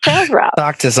talk to a sales rep.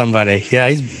 Talk to somebody. Yeah,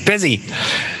 he's busy.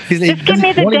 Just give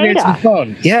me the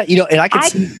data. Yeah, and I can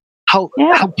see how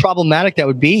problematic that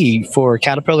would be for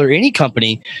Caterpillar or any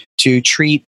company to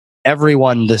treat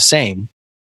everyone the same.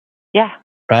 Yeah.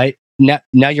 Right? Now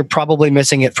you're probably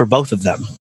missing it for both of them.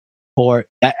 Or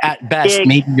at best,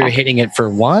 maybe you're hitting it for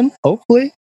one,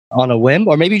 hopefully, on a whim.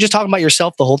 Or maybe you're just talking about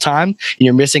yourself the whole time and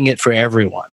you're missing it for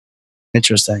everyone.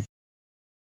 Interesting.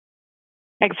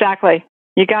 Exactly.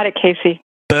 You got it, Casey.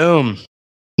 Boom.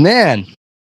 Man.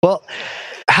 Well,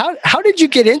 how did you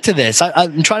get into this?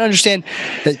 I'm trying to understand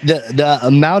the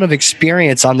amount of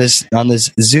experience on this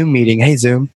Zoom meeting. Hey,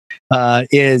 Zoom,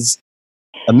 is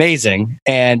amazing.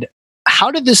 And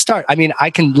how did this start? I mean, I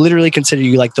can literally consider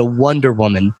you like the Wonder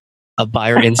Woman of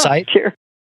buyer insight. Sure.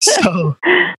 So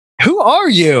who are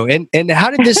you? And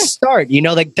how did this start?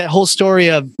 Like that whole story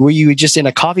of, were you just in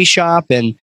a coffee shop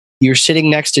and you're sitting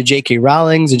next to J.K.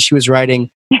 Rowling and she was writing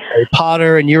Harry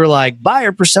Potter and you were like,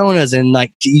 buyer personas, and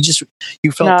like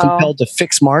you felt compelled to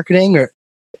fix marketing? Or,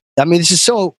 I mean,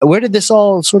 where did this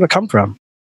all sort of come from?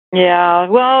 Yeah,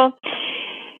 well,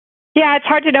 yeah, it's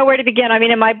hard to know where to begin. I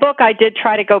mean, in my book, I did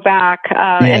try to go back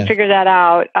and figure that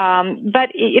out. But,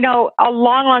 a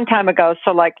long, long time ago,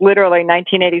 so like literally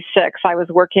 1986, I was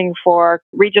working for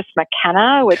Regis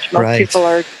McKenna, which most people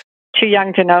are too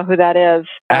young to know who that is.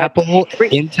 Apple,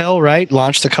 Intel, right?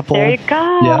 Launched a couple. There you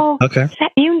go. Yeah, okay.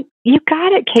 You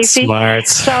got it, Casey. Smart.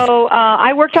 So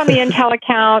I worked on the Intel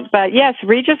account, but yes,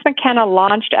 Regis McKenna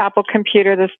launched Apple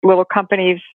Computer, this little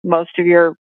company most of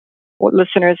your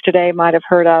listeners today might have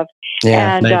heard of.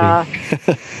 Yeah,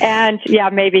 and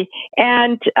maybe.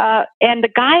 And the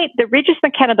guy, the Regis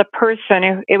McKenna, the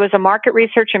person, it was a market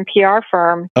research and PR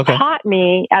firm, taught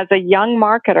me as a young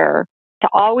marketer to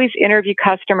always interview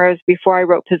customers before I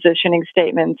wrote positioning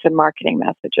statements and marketing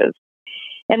messages.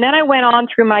 And then I went on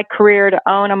through my career to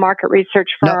own a market research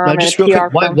firm. No, just real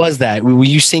quick, why was that? Were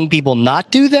you seeing people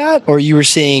not do that? Or you were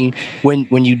seeing when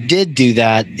you did do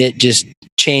that, it just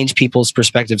changed people's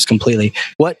perspectives completely?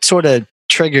 What sort of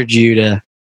triggered you to...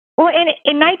 Well,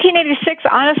 in 1986,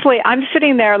 honestly, I'm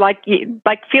sitting there like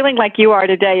feeling like you are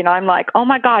today. I'm like, oh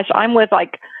my gosh, I'm with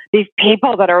like these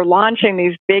people that are launching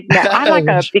these big, I'm like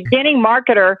a beginning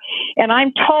marketer, and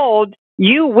I'm told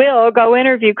you will go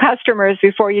interview customers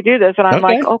before you do this. And I'm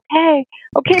like, okay,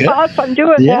 boss, I'm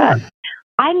doing that.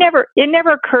 It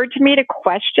never occurred to me to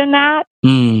question that.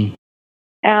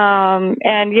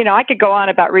 And, you know, I could go on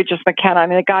about Regis McKenna. I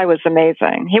mean, the guy was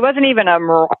amazing. He wasn't even a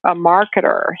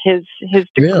marketer. His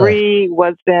degree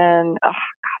was in,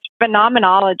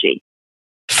 phenomenology.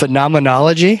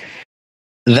 Phenomenology?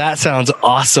 That sounds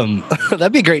awesome.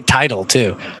 That'd be a great title,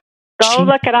 too. Go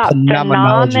look it up.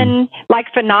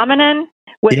 Like phenomenon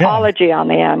with ology on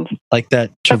the end. Like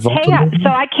that Travolta movie? So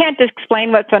I can't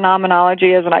explain what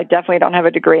phenomenology is, and I definitely don't have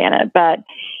a degree in it, but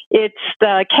it's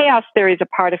the chaos theory is a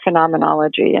part of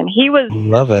phenomenology. And he was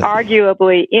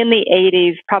arguably in the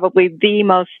 80s, probably the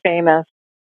most famous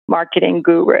marketing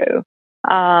guru.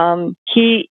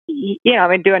 He you know, I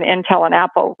mean, doing Intel and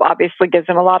Apple obviously gives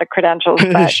him a lot of credentials.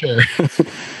 But Sure.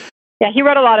 yeah, he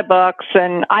wrote a lot of books,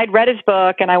 and I'd read his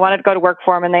book, and I wanted to go to work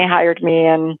for him, and they hired me,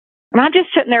 and I'm just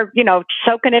sitting there, you know,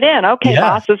 soaking it in. Okay,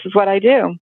 boss, this is what I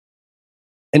do.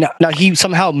 And now he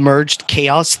somehow merged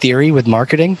chaos theory with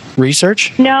marketing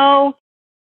research? No.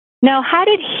 How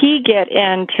did he get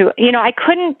into, you know, I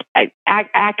couldn't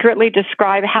accurately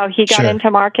describe how he got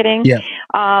into marketing. Yeah.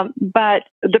 But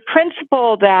the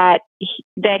principle that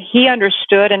he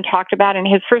understood and talked about in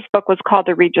his first book was called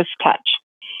The Regis Touch.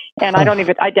 And I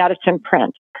doubt it's in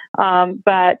print.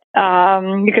 But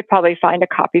you could probably find a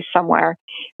copy somewhere.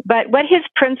 But what his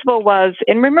principle was,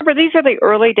 and remember, these are the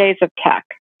early days of tech.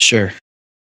 Sure.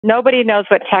 Nobody knows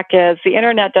what tech is. The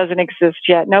internet doesn't exist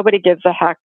yet. Nobody gives a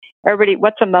heck. Everybody,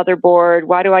 what's a motherboard?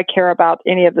 Why do I care about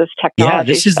any of this technology?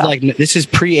 Yeah, this is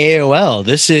pre-AOL.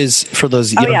 This is for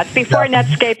those. It's before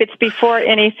Netscape. It's before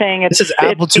anything. This is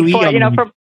Apple IIe, you know,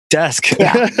 for desk.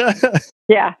 Yeah,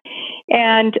 yeah.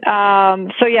 And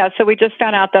so we just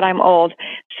found out that I'm old.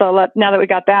 So now that we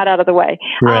got that out of the way,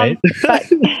 right? But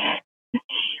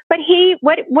what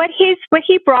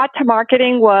he brought to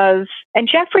marketing was, and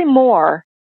Jeffrey Moore,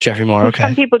 okay.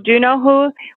 Some people do know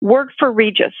who worked for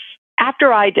Regis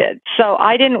after I did. So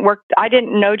I didn't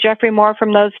know Jeffrey Moore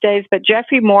from those days, but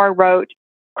Jeffrey Moore wrote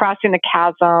Crossing the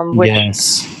Chasm, which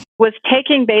was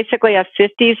taking basically a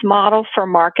 50s model for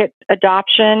market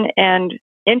adoption and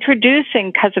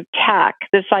introducing, because of tech,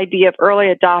 this idea of early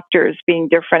adopters being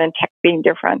different and tech being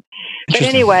different. But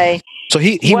anyway. So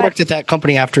he worked at that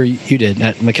company after you did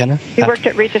at McKenna? He worked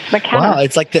at Regis McKenna. Wow,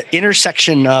 it's like the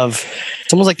intersection of,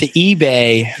 it's almost like the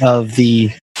eBay of the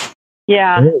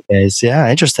days. Yeah,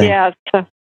 interesting. Yeah.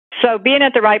 So being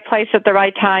at the right place at the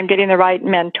right time, getting the right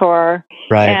mentor.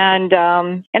 Right. And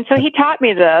so he taught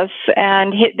me this,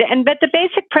 but the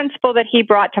basic principle that he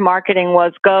brought to marketing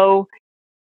was go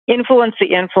influence the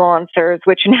influencers,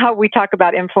 which now we talk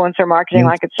about influencer marketing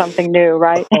like it's something new,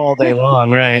 right? All day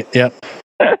long, right? Yep.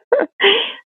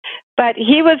 But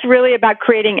he was really about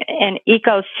creating an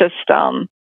ecosystem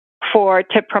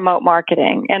to promote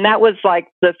marketing. And that was like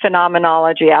the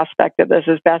phenomenology aspect of this,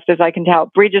 as best as I can tell.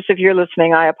 Regis, if you're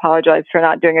listening, I apologize for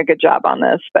not doing a good job on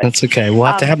this. But that's okay. We'll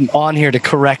have to have him on here to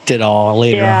correct it all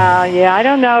later on. Yeah. I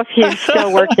don't know if he's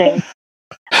still working.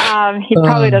 He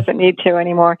probably doesn't need to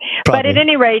anymore. But at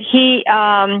any rate,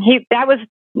 that was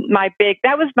my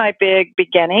big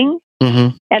beginning.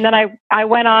 Mm-hmm. And then I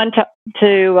went on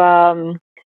to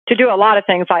do a lot of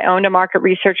things. I owned a market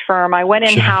research firm. I went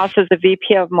in-house as a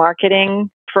VP of marketing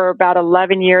for about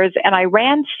 11 years, and I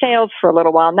ran sales for a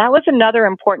little while. And that was another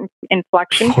important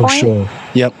inflection point. Sure.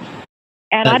 Yep.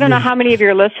 And I don't know how many of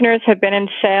your listeners have been in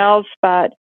sales,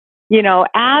 but, you know,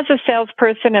 as a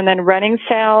salesperson and then running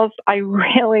sales, I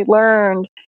really learned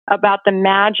about the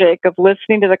magic of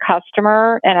listening to the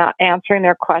customer and answering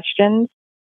their questions.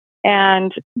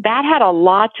 And that had a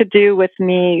lot to do with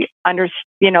me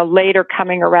later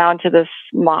coming around to this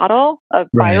model of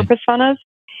buyer personas,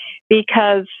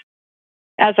 because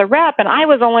as a rep, and I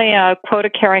was only a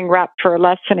quota carrying rep for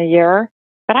less than a year,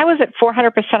 but I was at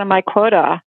 400% of my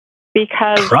quota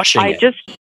because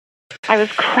I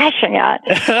was crushing it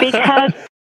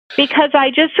because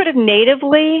I just sort of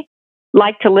natively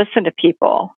like to listen to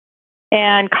people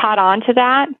and caught on to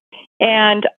that.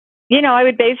 And, you know, I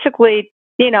would basically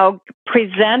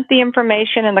present the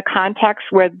information in the context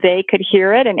where they could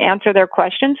hear it and answer their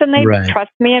questions, and they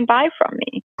trust me and buy from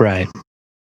me. Right.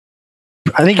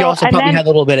 I think you also probably had a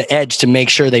little bit of edge to make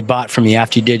sure they bought from you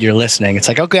after you did your listening. It's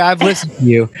like, okay, I've listened to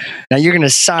you. Now you're going to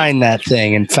sign that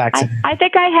thing. In fact, I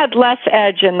think I had less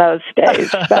edge in those days,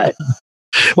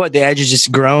 but the edge has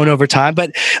just grown over time.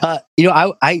 But,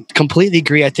 I completely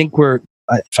agree. I think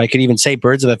if I could even say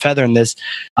birds of a feather in this,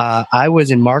 I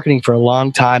was in marketing for a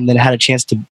long time, then had a chance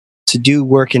to to do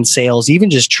work in sales, even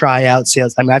just try out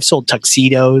sales. I mean, I've sold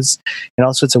tuxedos and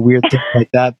all sorts of weird things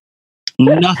like that.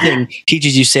 Nothing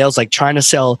teaches you sales like trying to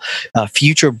sell a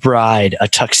future bride a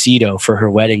tuxedo for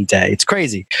her wedding day. It's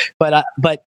crazy, but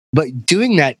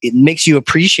doing that, it makes you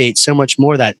appreciate so much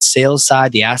more that sales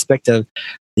side, the aspect of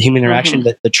the human interaction,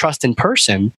 the trust in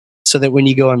person, so that when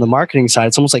you go on the marketing side,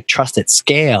 it's almost like trust at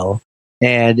scale.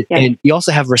 And you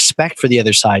also have respect for the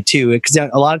other side too, because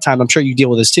a lot of time, I'm sure you deal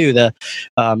with this too.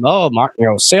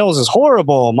 Sales is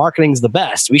horrible. Marketing's the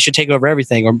best. We should take over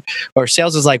everything. Or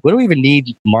sales is like, what do we even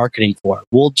need marketing for?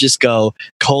 We'll just go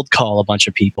cold call a bunch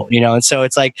of people, And so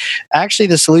it's like, actually,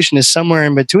 the solution is somewhere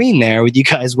in between there, with you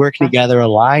guys working together,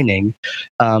 aligning,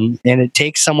 and it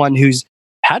takes someone who's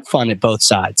had fun at both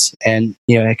sides, and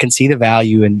can see the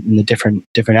value in the different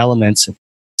elements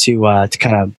to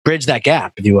kind of bridge that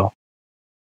gap, if you will.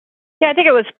 Yeah, I think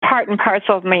it was part and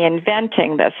parcel of me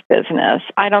inventing this business.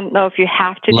 I don't know if you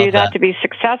have to do that to be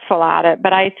successful at it,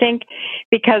 but I think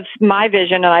because my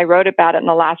vision, and I wrote about it in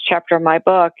the last chapter of my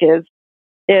book,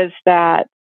 is that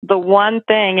the one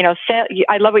thing,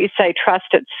 I love what you say, trust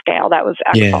at scale. That was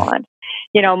excellent.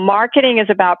 Yeah. Marketing is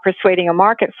about persuading a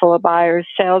market full of buyers.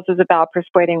 Sales is about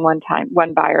persuading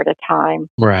one buyer at a time.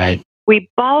 Right.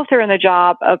 We both are in the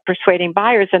job of persuading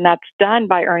buyers, and that's done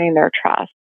by earning their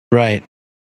trust. Right.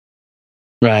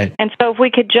 Right. And so if we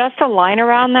could just align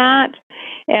around that,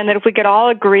 and that if we could all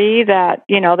agree that,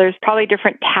 there's probably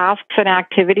different tasks and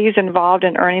activities involved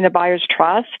in earning the buyer's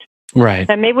trust, right,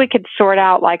 then maybe we could sort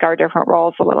out like our different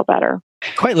roles a little better.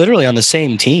 Quite literally on the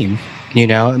same team,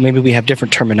 maybe we have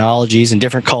different terminologies and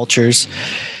different cultures.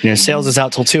 Sales is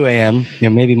out till 2 a.m.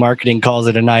 Maybe marketing calls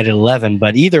it a night at 11,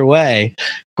 but either way,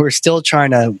 we're still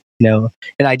trying to, and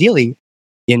ideally,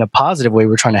 in a positive way,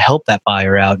 we're trying to help that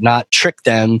buyer out, not trick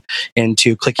them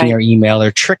into clicking our email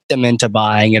or trick them into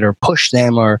buying it or push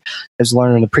them, or, as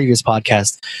learned in the previous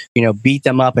podcast, beat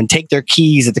them up and take their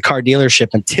keys at the car dealership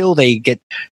until they get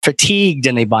fatigued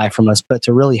and they buy from us, but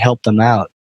to really help them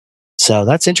out. So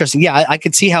that's interesting. Yeah, I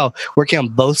could see how working on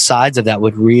both sides of that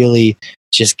would really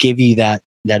just give you that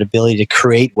ability to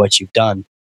create what you've done.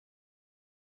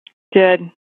 Good.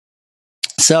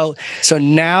 So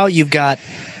now you've got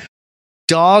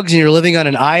dogs and you're living on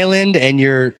an island and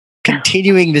you're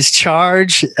continuing this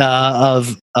charge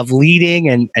of leading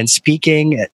and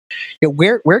speaking.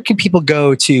 Where can people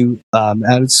go to?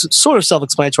 And it's sort of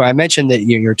self-explanatory. I mentioned that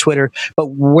your Twitter, but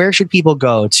where should people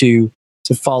go to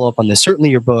follow up on this? Certainly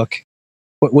your book.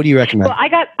 What do you recommend? Well,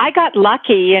 I got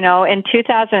lucky. In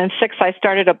 2006, I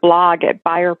started a blog at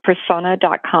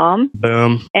buyerpersona.com.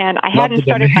 Boom. And I hadn't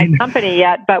started my company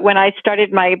yet, but when I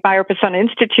started my Buyer Persona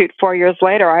Institute 4 years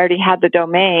later, I already had the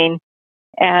domain.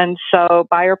 And so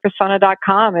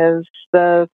buyerpersona.com is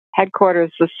the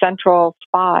headquarters, the central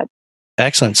spot.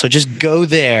 Excellent. So just go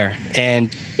there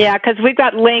and... Yeah, because we've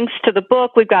got links to the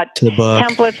book. We've got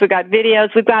templates. We've got videos.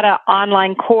 We've got an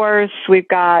online course. We've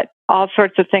got all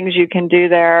sorts of things you can do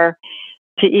there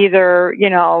to either,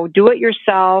 do it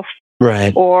yourself,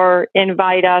 right, or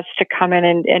invite us to come in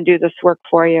and do this work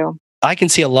for you. I can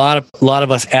see a lot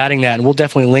of us adding that, and we'll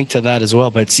definitely link to that as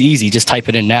well. But it's easy; just type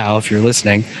it in now if you're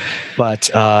listening. But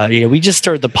we just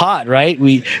stirred the pot, right?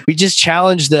 We just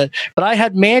challenged but I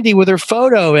had Mandy with her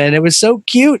photo, and it was so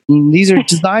cute, and these are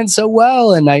designed so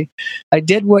well, and I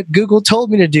did what Google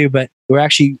told me to do. But we're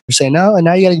saying no, and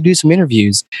now you got to do some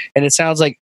interviews, and it sounds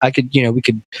like we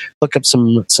could look up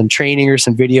some training or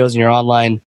some videos in your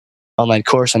online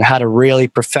course on how to really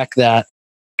perfect that.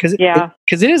 Because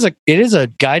it is a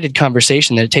guided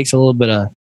conversation that it takes a little bit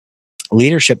of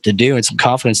leadership to do and some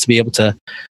confidence to be able to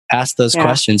ask those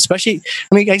questions. Especially,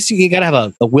 I guess you got to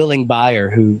have a willing buyer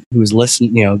who's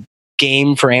listening,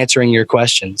 game for answering your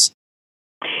questions.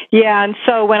 Yeah, and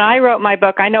so when I wrote my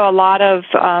book, I know a lot of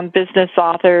business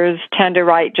authors tend to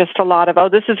write just a lot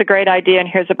of, this is a great idea, and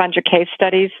here's a bunch of case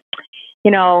studies.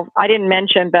 I didn't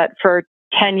mention, but for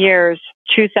 10 years,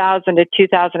 2000 to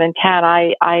 2010,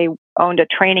 I owned a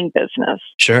training business.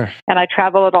 Sure. And I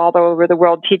traveled all over the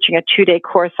world teaching a 2-day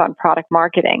course on product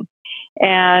marketing.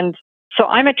 And so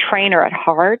I'm a trainer at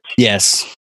heart.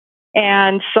 Yes.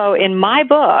 And so in my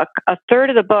book, a third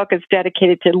of the book is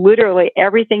dedicated to literally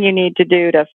everything you need to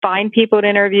do to find people to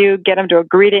interview, get them to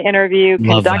agree to interview,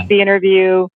 conduct the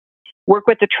interview, work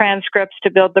with the transcripts to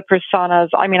build the personas.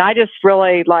 I just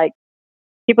really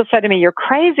people said to me, "You're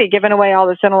crazy giving away all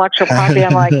this intellectual property."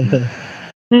 I'm like,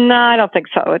 no, I don't think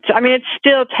so. It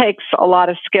still takes a lot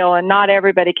of skill, and not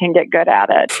everybody can get good at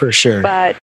it. For sure.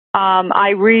 But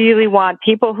I really want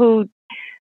people who,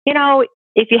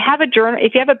 if you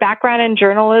have a background in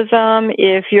journalism,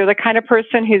 if you're the kind of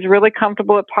person who's really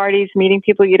comfortable at parties, meeting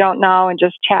people you don't know and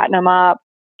just chatting them up,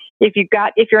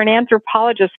 if you're an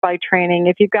anthropologist by training,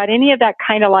 if you've got any of that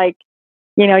kind of like,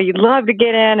 you'd love to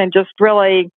get in and just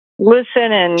really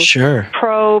listen and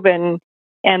probe and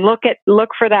look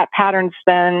for that patterns,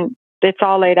 then it's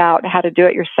all laid out how to do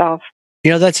it yourself.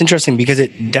 That's interesting because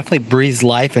it definitely breathes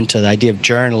life into the idea of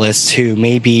journalists who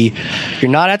maybe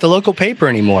you're not at the local paper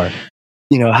anymore.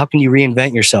 How can you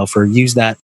reinvent yourself or use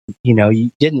that?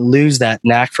 You didn't lose that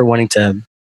knack for wanting to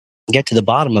get to the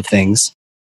bottom of things.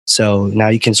 So now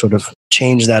you can sort of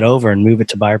change that over and move it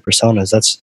to buyer personas.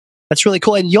 That's really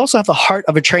cool. And you also have the heart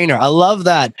of a trainer. I love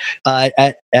that.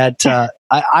 I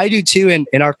do too.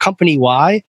 In our company,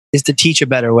 why is to teach a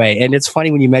better way. And it's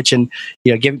funny when you mention,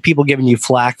 people giving you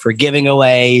flack for giving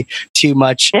away too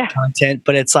much content,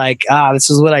 but it's like, this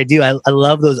is what I do. I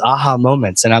love those aha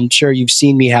moments. And I'm sure you've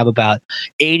seen me have about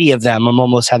 80 of them. I'm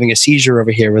almost having a seizure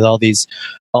over here with all these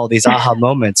aha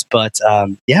moments. But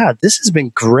this has been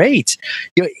great.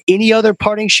 Any other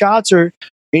parting shots or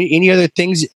any other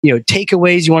things,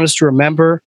 takeaways you want us to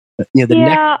remember?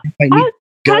 Next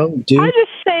I'll just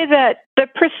say that the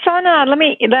persona. Let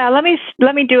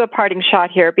me do a parting shot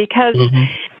here because,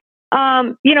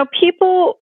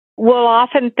 people will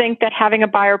often think that having a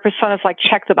buyer persona is like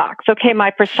check the box. Okay,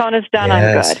 my persona's done.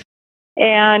 Yes. I'm good.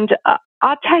 And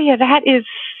I'll tell you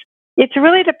it's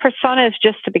really the persona is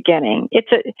just the beginning.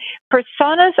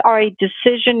 Personas are a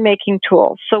decision-making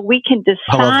tool, so we can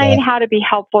decide how to be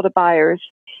helpful to buyers.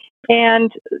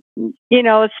 And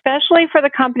especially for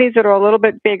the companies that are a little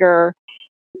bit bigger.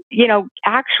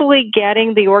 Actually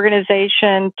getting the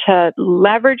organization to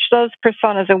leverage those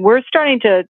personas. And we're starting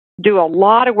to do a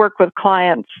lot of work with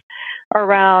clients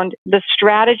around the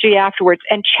strategy afterwards.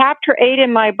 And chapter 8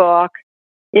 in my book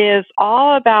is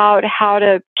all about how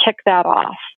to kick that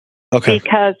off. Okay.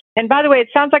 And by the way, it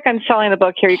sounds like I'm selling the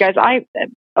book here, you guys.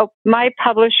 My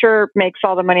publisher makes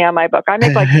all the money on my book. I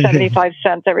make like 75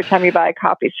 cents every time you buy a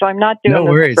copy. So I'm not doing no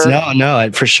worries. No,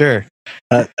 for sure.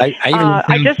 I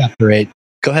just chapter 8.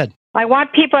 Go ahead. I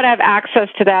want people to have access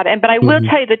to that. But I will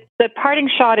tell you that the parting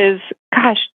shot is,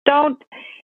 gosh, don't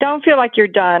feel like you're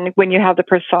done when you have the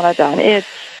persona done. It's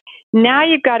now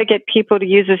you've got to get people to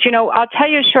use this. I'll tell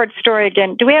you a short story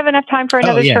again. Do we have enough time for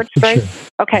another short story? Sure.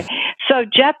 Okay. So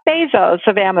Jeff Bezos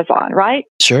of Amazon, right?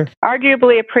 Sure.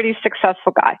 Arguably a pretty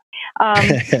successful guy.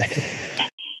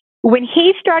 When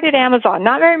he started Amazon,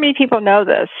 not very many people know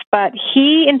this, but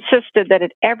he insisted that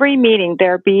at every meeting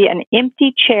there be an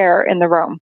empty chair in the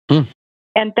room.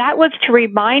 And that was to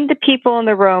remind the people in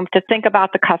the room to think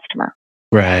about the customer.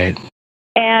 Right.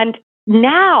 And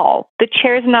now the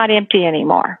chair's not empty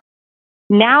anymore.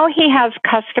 Now he has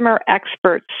customer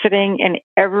experts sitting in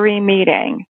every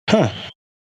meeting,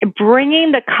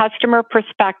 bringing the customer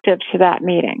perspective to that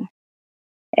meeting.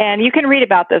 And you can read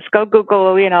about this. Go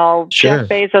Google, Jeff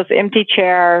Bezos, empty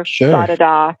chair,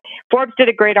 da-da-da. Forbes did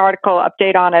a great article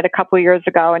update on it a couple of years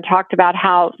ago and talked about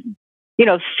how,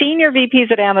 senior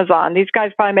VPs at Amazon, these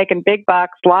guys probably making big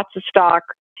bucks, lots of stock.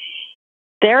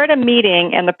 They're at a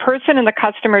meeting and the person in the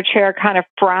customer chair kind of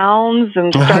frowns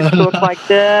and starts to look like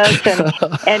this.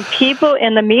 And people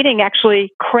in the meeting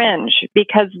actually cringe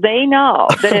because they know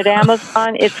that at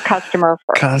Amazon, it's customer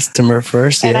first. Customer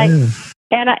first, yeah.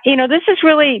 This is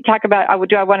really talk about, I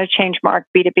want to change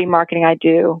B2B marketing? I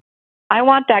do. I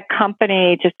want that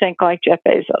company to think like Jeff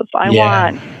Bezos. I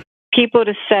want people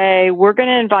to say, we're going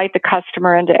to invite the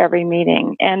customer into every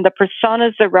meeting. And the persona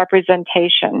is the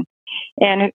representation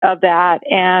of that.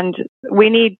 And we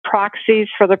need proxies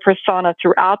for the persona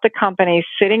throughout the company,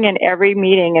 sitting in every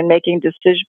meeting and making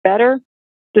better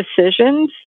decisions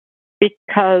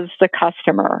because the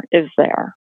customer is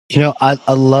there.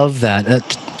 I love that.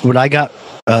 What I got,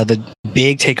 the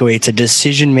big takeaway, it's a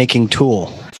decision-making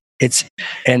tool.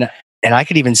 And I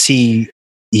could even see,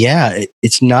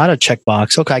 it's not a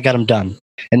checkbox. Okay, I got them done.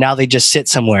 And now they just sit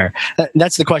somewhere.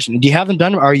 That's the question. Do you have them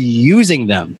done? Are you using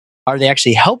them? Are they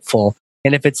actually helpful?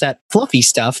 And if it's that fluffy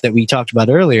stuff that we talked about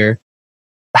earlier,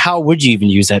 how would you even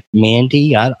use that?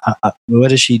 Mandy?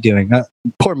 What is she doing?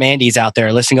 Poor Mandy's out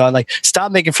there listening on like,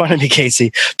 stop making fun of me,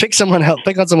 Casey. Pick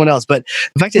on someone else. But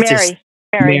the fact that it's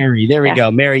Mary. There we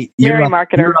go. Mary, you're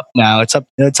up now. It's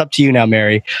up to you now,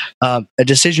 Mary. A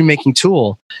decision-making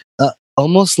tool,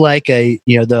 almost like the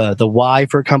why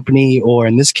for a company, or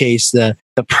in this case, the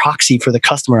proxy for the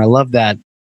customer. I love that.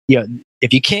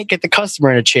 If you can't get the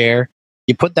customer in a chair,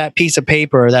 you put that piece of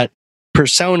paper or that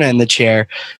persona in the chair,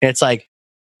 and it's like,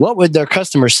 what would their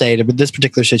customer say to this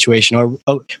particular situation? Or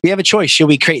we have a choice. Should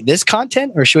we create this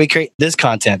content or should we create this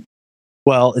content?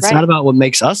 Well, it's not about what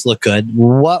makes us look good.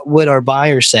 What would our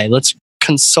buyers say? Let's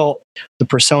consult the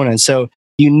persona. And so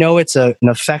it's an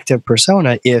effective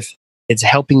persona if it's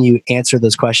helping you answer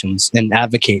those questions and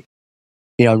advocate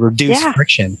reduce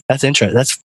friction. That's interesting.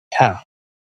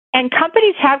 And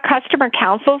companies have customer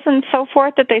councils and so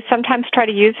forth that they sometimes try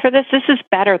to use for this. This is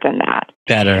better than that.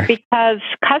 Better. Because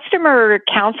customer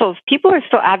councils, people are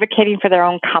still advocating for their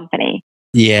own company.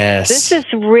 Yes. This is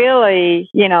really,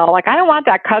 I don't want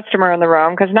that customer in the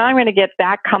room because now I'm going to get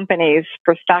that company's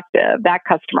perspective, that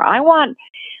customer. I want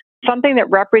something that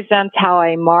represents how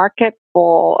a market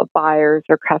full of buyers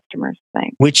or customers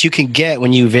think. Which you can get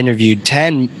when you've interviewed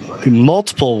 10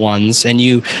 multiple ones and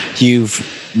you've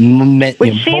met.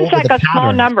 Which seems like a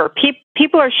small number.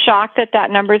 People are shocked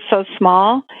that number is so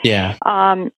small. Yeah.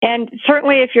 And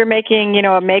certainly if you're making,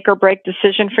 a make or break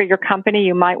decision for your company,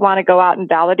 you might want to go out and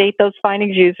validate those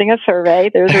findings using a survey.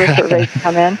 There's where surveys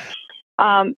come in.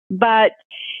 But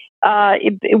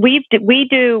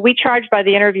we charge by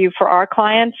the interview for our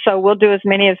clients, so we'll do as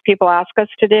many as people ask us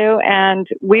to do. And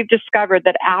we've discovered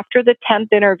that after the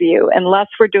 10th interview, unless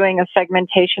we're doing a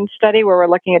segmentation study where we're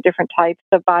looking at different types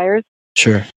of buyers,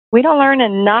 sure, we don't learn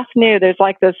enough new. There's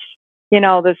like this,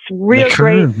 this real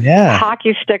great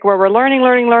hockey stick where we're learning,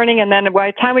 and then by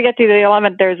the time we get to the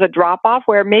 11th, there's a drop off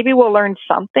where maybe we'll learn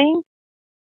something,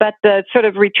 but the sort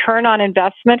of return on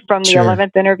investment from the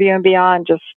 11th interview and beyond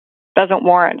just doesn't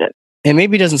warrant it. And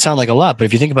maybe it doesn't sound like a lot, but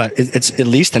if you think about it, it's at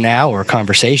least an hour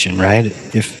conversation, right?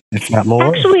 If not more.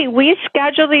 Actually, we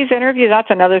schedule these interviews. That's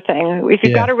another thing. If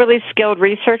you've got a really skilled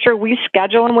researcher, we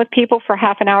schedule them with people for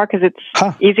half an hour because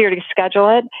it's easier to schedule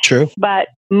it. True. But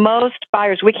most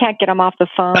buyers, we can't get them off the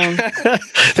phone.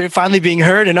 They're finally being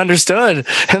heard and understood,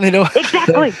 and they don't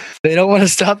They don't want to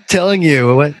stop telling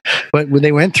you what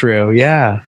they went through.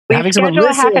 Yeah. We schedule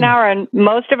a half an hour, and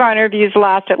most of our interviews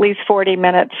last at least 40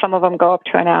 minutes. Some of them go up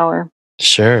to an hour.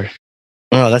 Sure.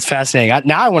 Oh, that's fascinating.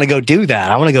 Now I want to go do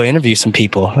that. I want to go interview some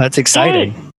people. That's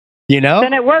exciting. Hey,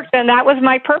 Then it worked, and that was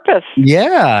my purpose.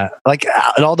 Yeah. Like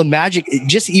all the magic,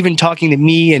 just even talking to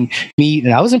me, and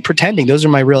I wasn't pretending. Those are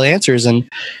my real answers. And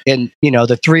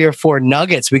the 3 or 4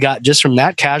 nuggets we got just from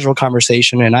that casual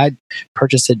conversation, and I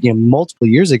purchased it multiple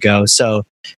years ago. So,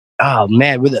 oh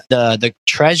man, with the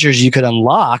treasures you could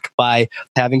unlock by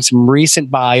having some recent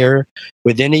buyer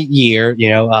within a year,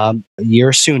 a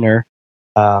year sooner,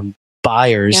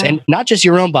 buyers, and not just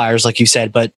your own buyers, like you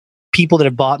said, but people that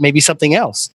have bought maybe something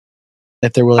else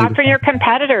if they're willing. Bought from your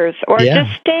competitors, or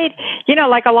just stayed.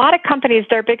 Like a lot of companies,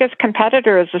 their biggest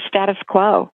competitor is the status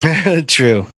quo.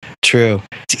 True.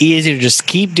 It's easy to just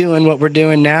keep doing what we're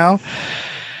doing now.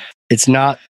 It's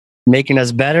not making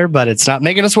us better, but it's not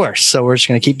making us worse. So we're just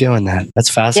going to keep doing that. That's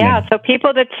fascinating. Yeah. So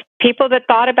people that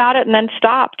thought about it and then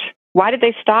stopped. Why did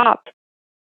they stop?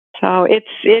 So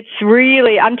it's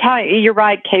really, I'm telling you, you're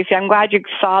right, Casey. I'm glad you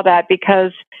saw that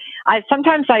because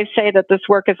sometimes I say that this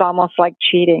work is almost like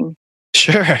cheating.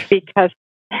 Sure. Because,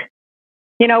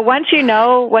 once you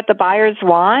know what the buyers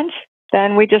want,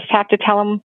 then we just have to give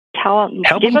them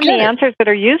the answers that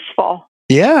are useful.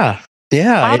 Yeah.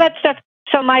 All that stuff.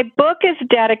 So my book is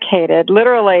dedicated,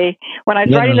 literally, when I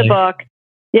was writing the book,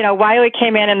 Wiley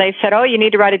came in and they said, oh, you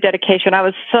need to write a dedication. I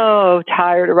was so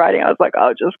tired of writing. I was like,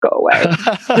 oh, just go away.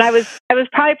 And I was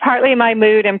probably partly my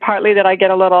mood and partly that I get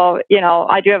a little,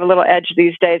 I do have a little edge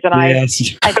these days. And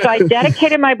so I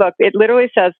dedicated my book. It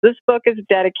literally says, this book is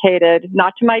dedicated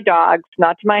not to my dogs,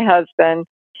 not to my husband,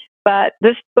 but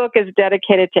this book is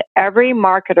dedicated to every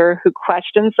marketer who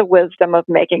questions the wisdom of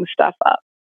making stuff up.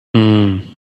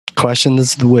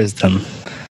 Questions the wisdom.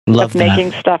 Love of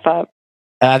making stuff up.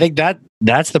 I think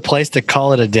that's the place to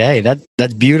call it a day.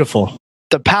 That's beautiful.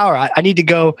 The power. I need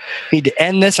to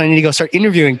end this. I need to go start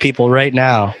interviewing people right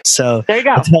now. So there you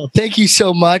go. Adele, thank you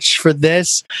so much for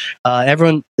this.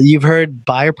 Everyone, you've heard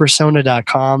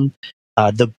buyerpersona.com.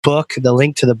 The book, the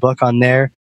link to the book on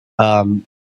there.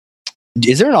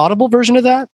 Is there an Audible version of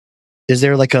that? Is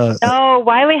there like a... No,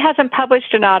 Wiley hasn't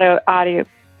published an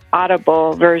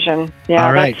Audible version. Yeah,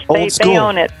 all right. They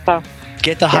own it. So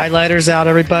get the highlighters out,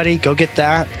 everybody. Go get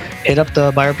that. Hit up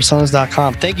the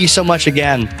buyerpersonas.com. Thank you so much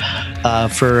again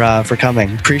for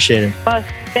coming. Appreciate it. Well,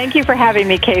 thank you for having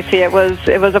me, Casey. It was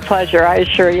a pleasure, I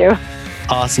assure you.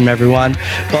 Awesome, everyone.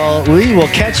 Well, we will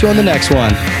catch you on the next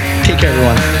one. Take care, everyone.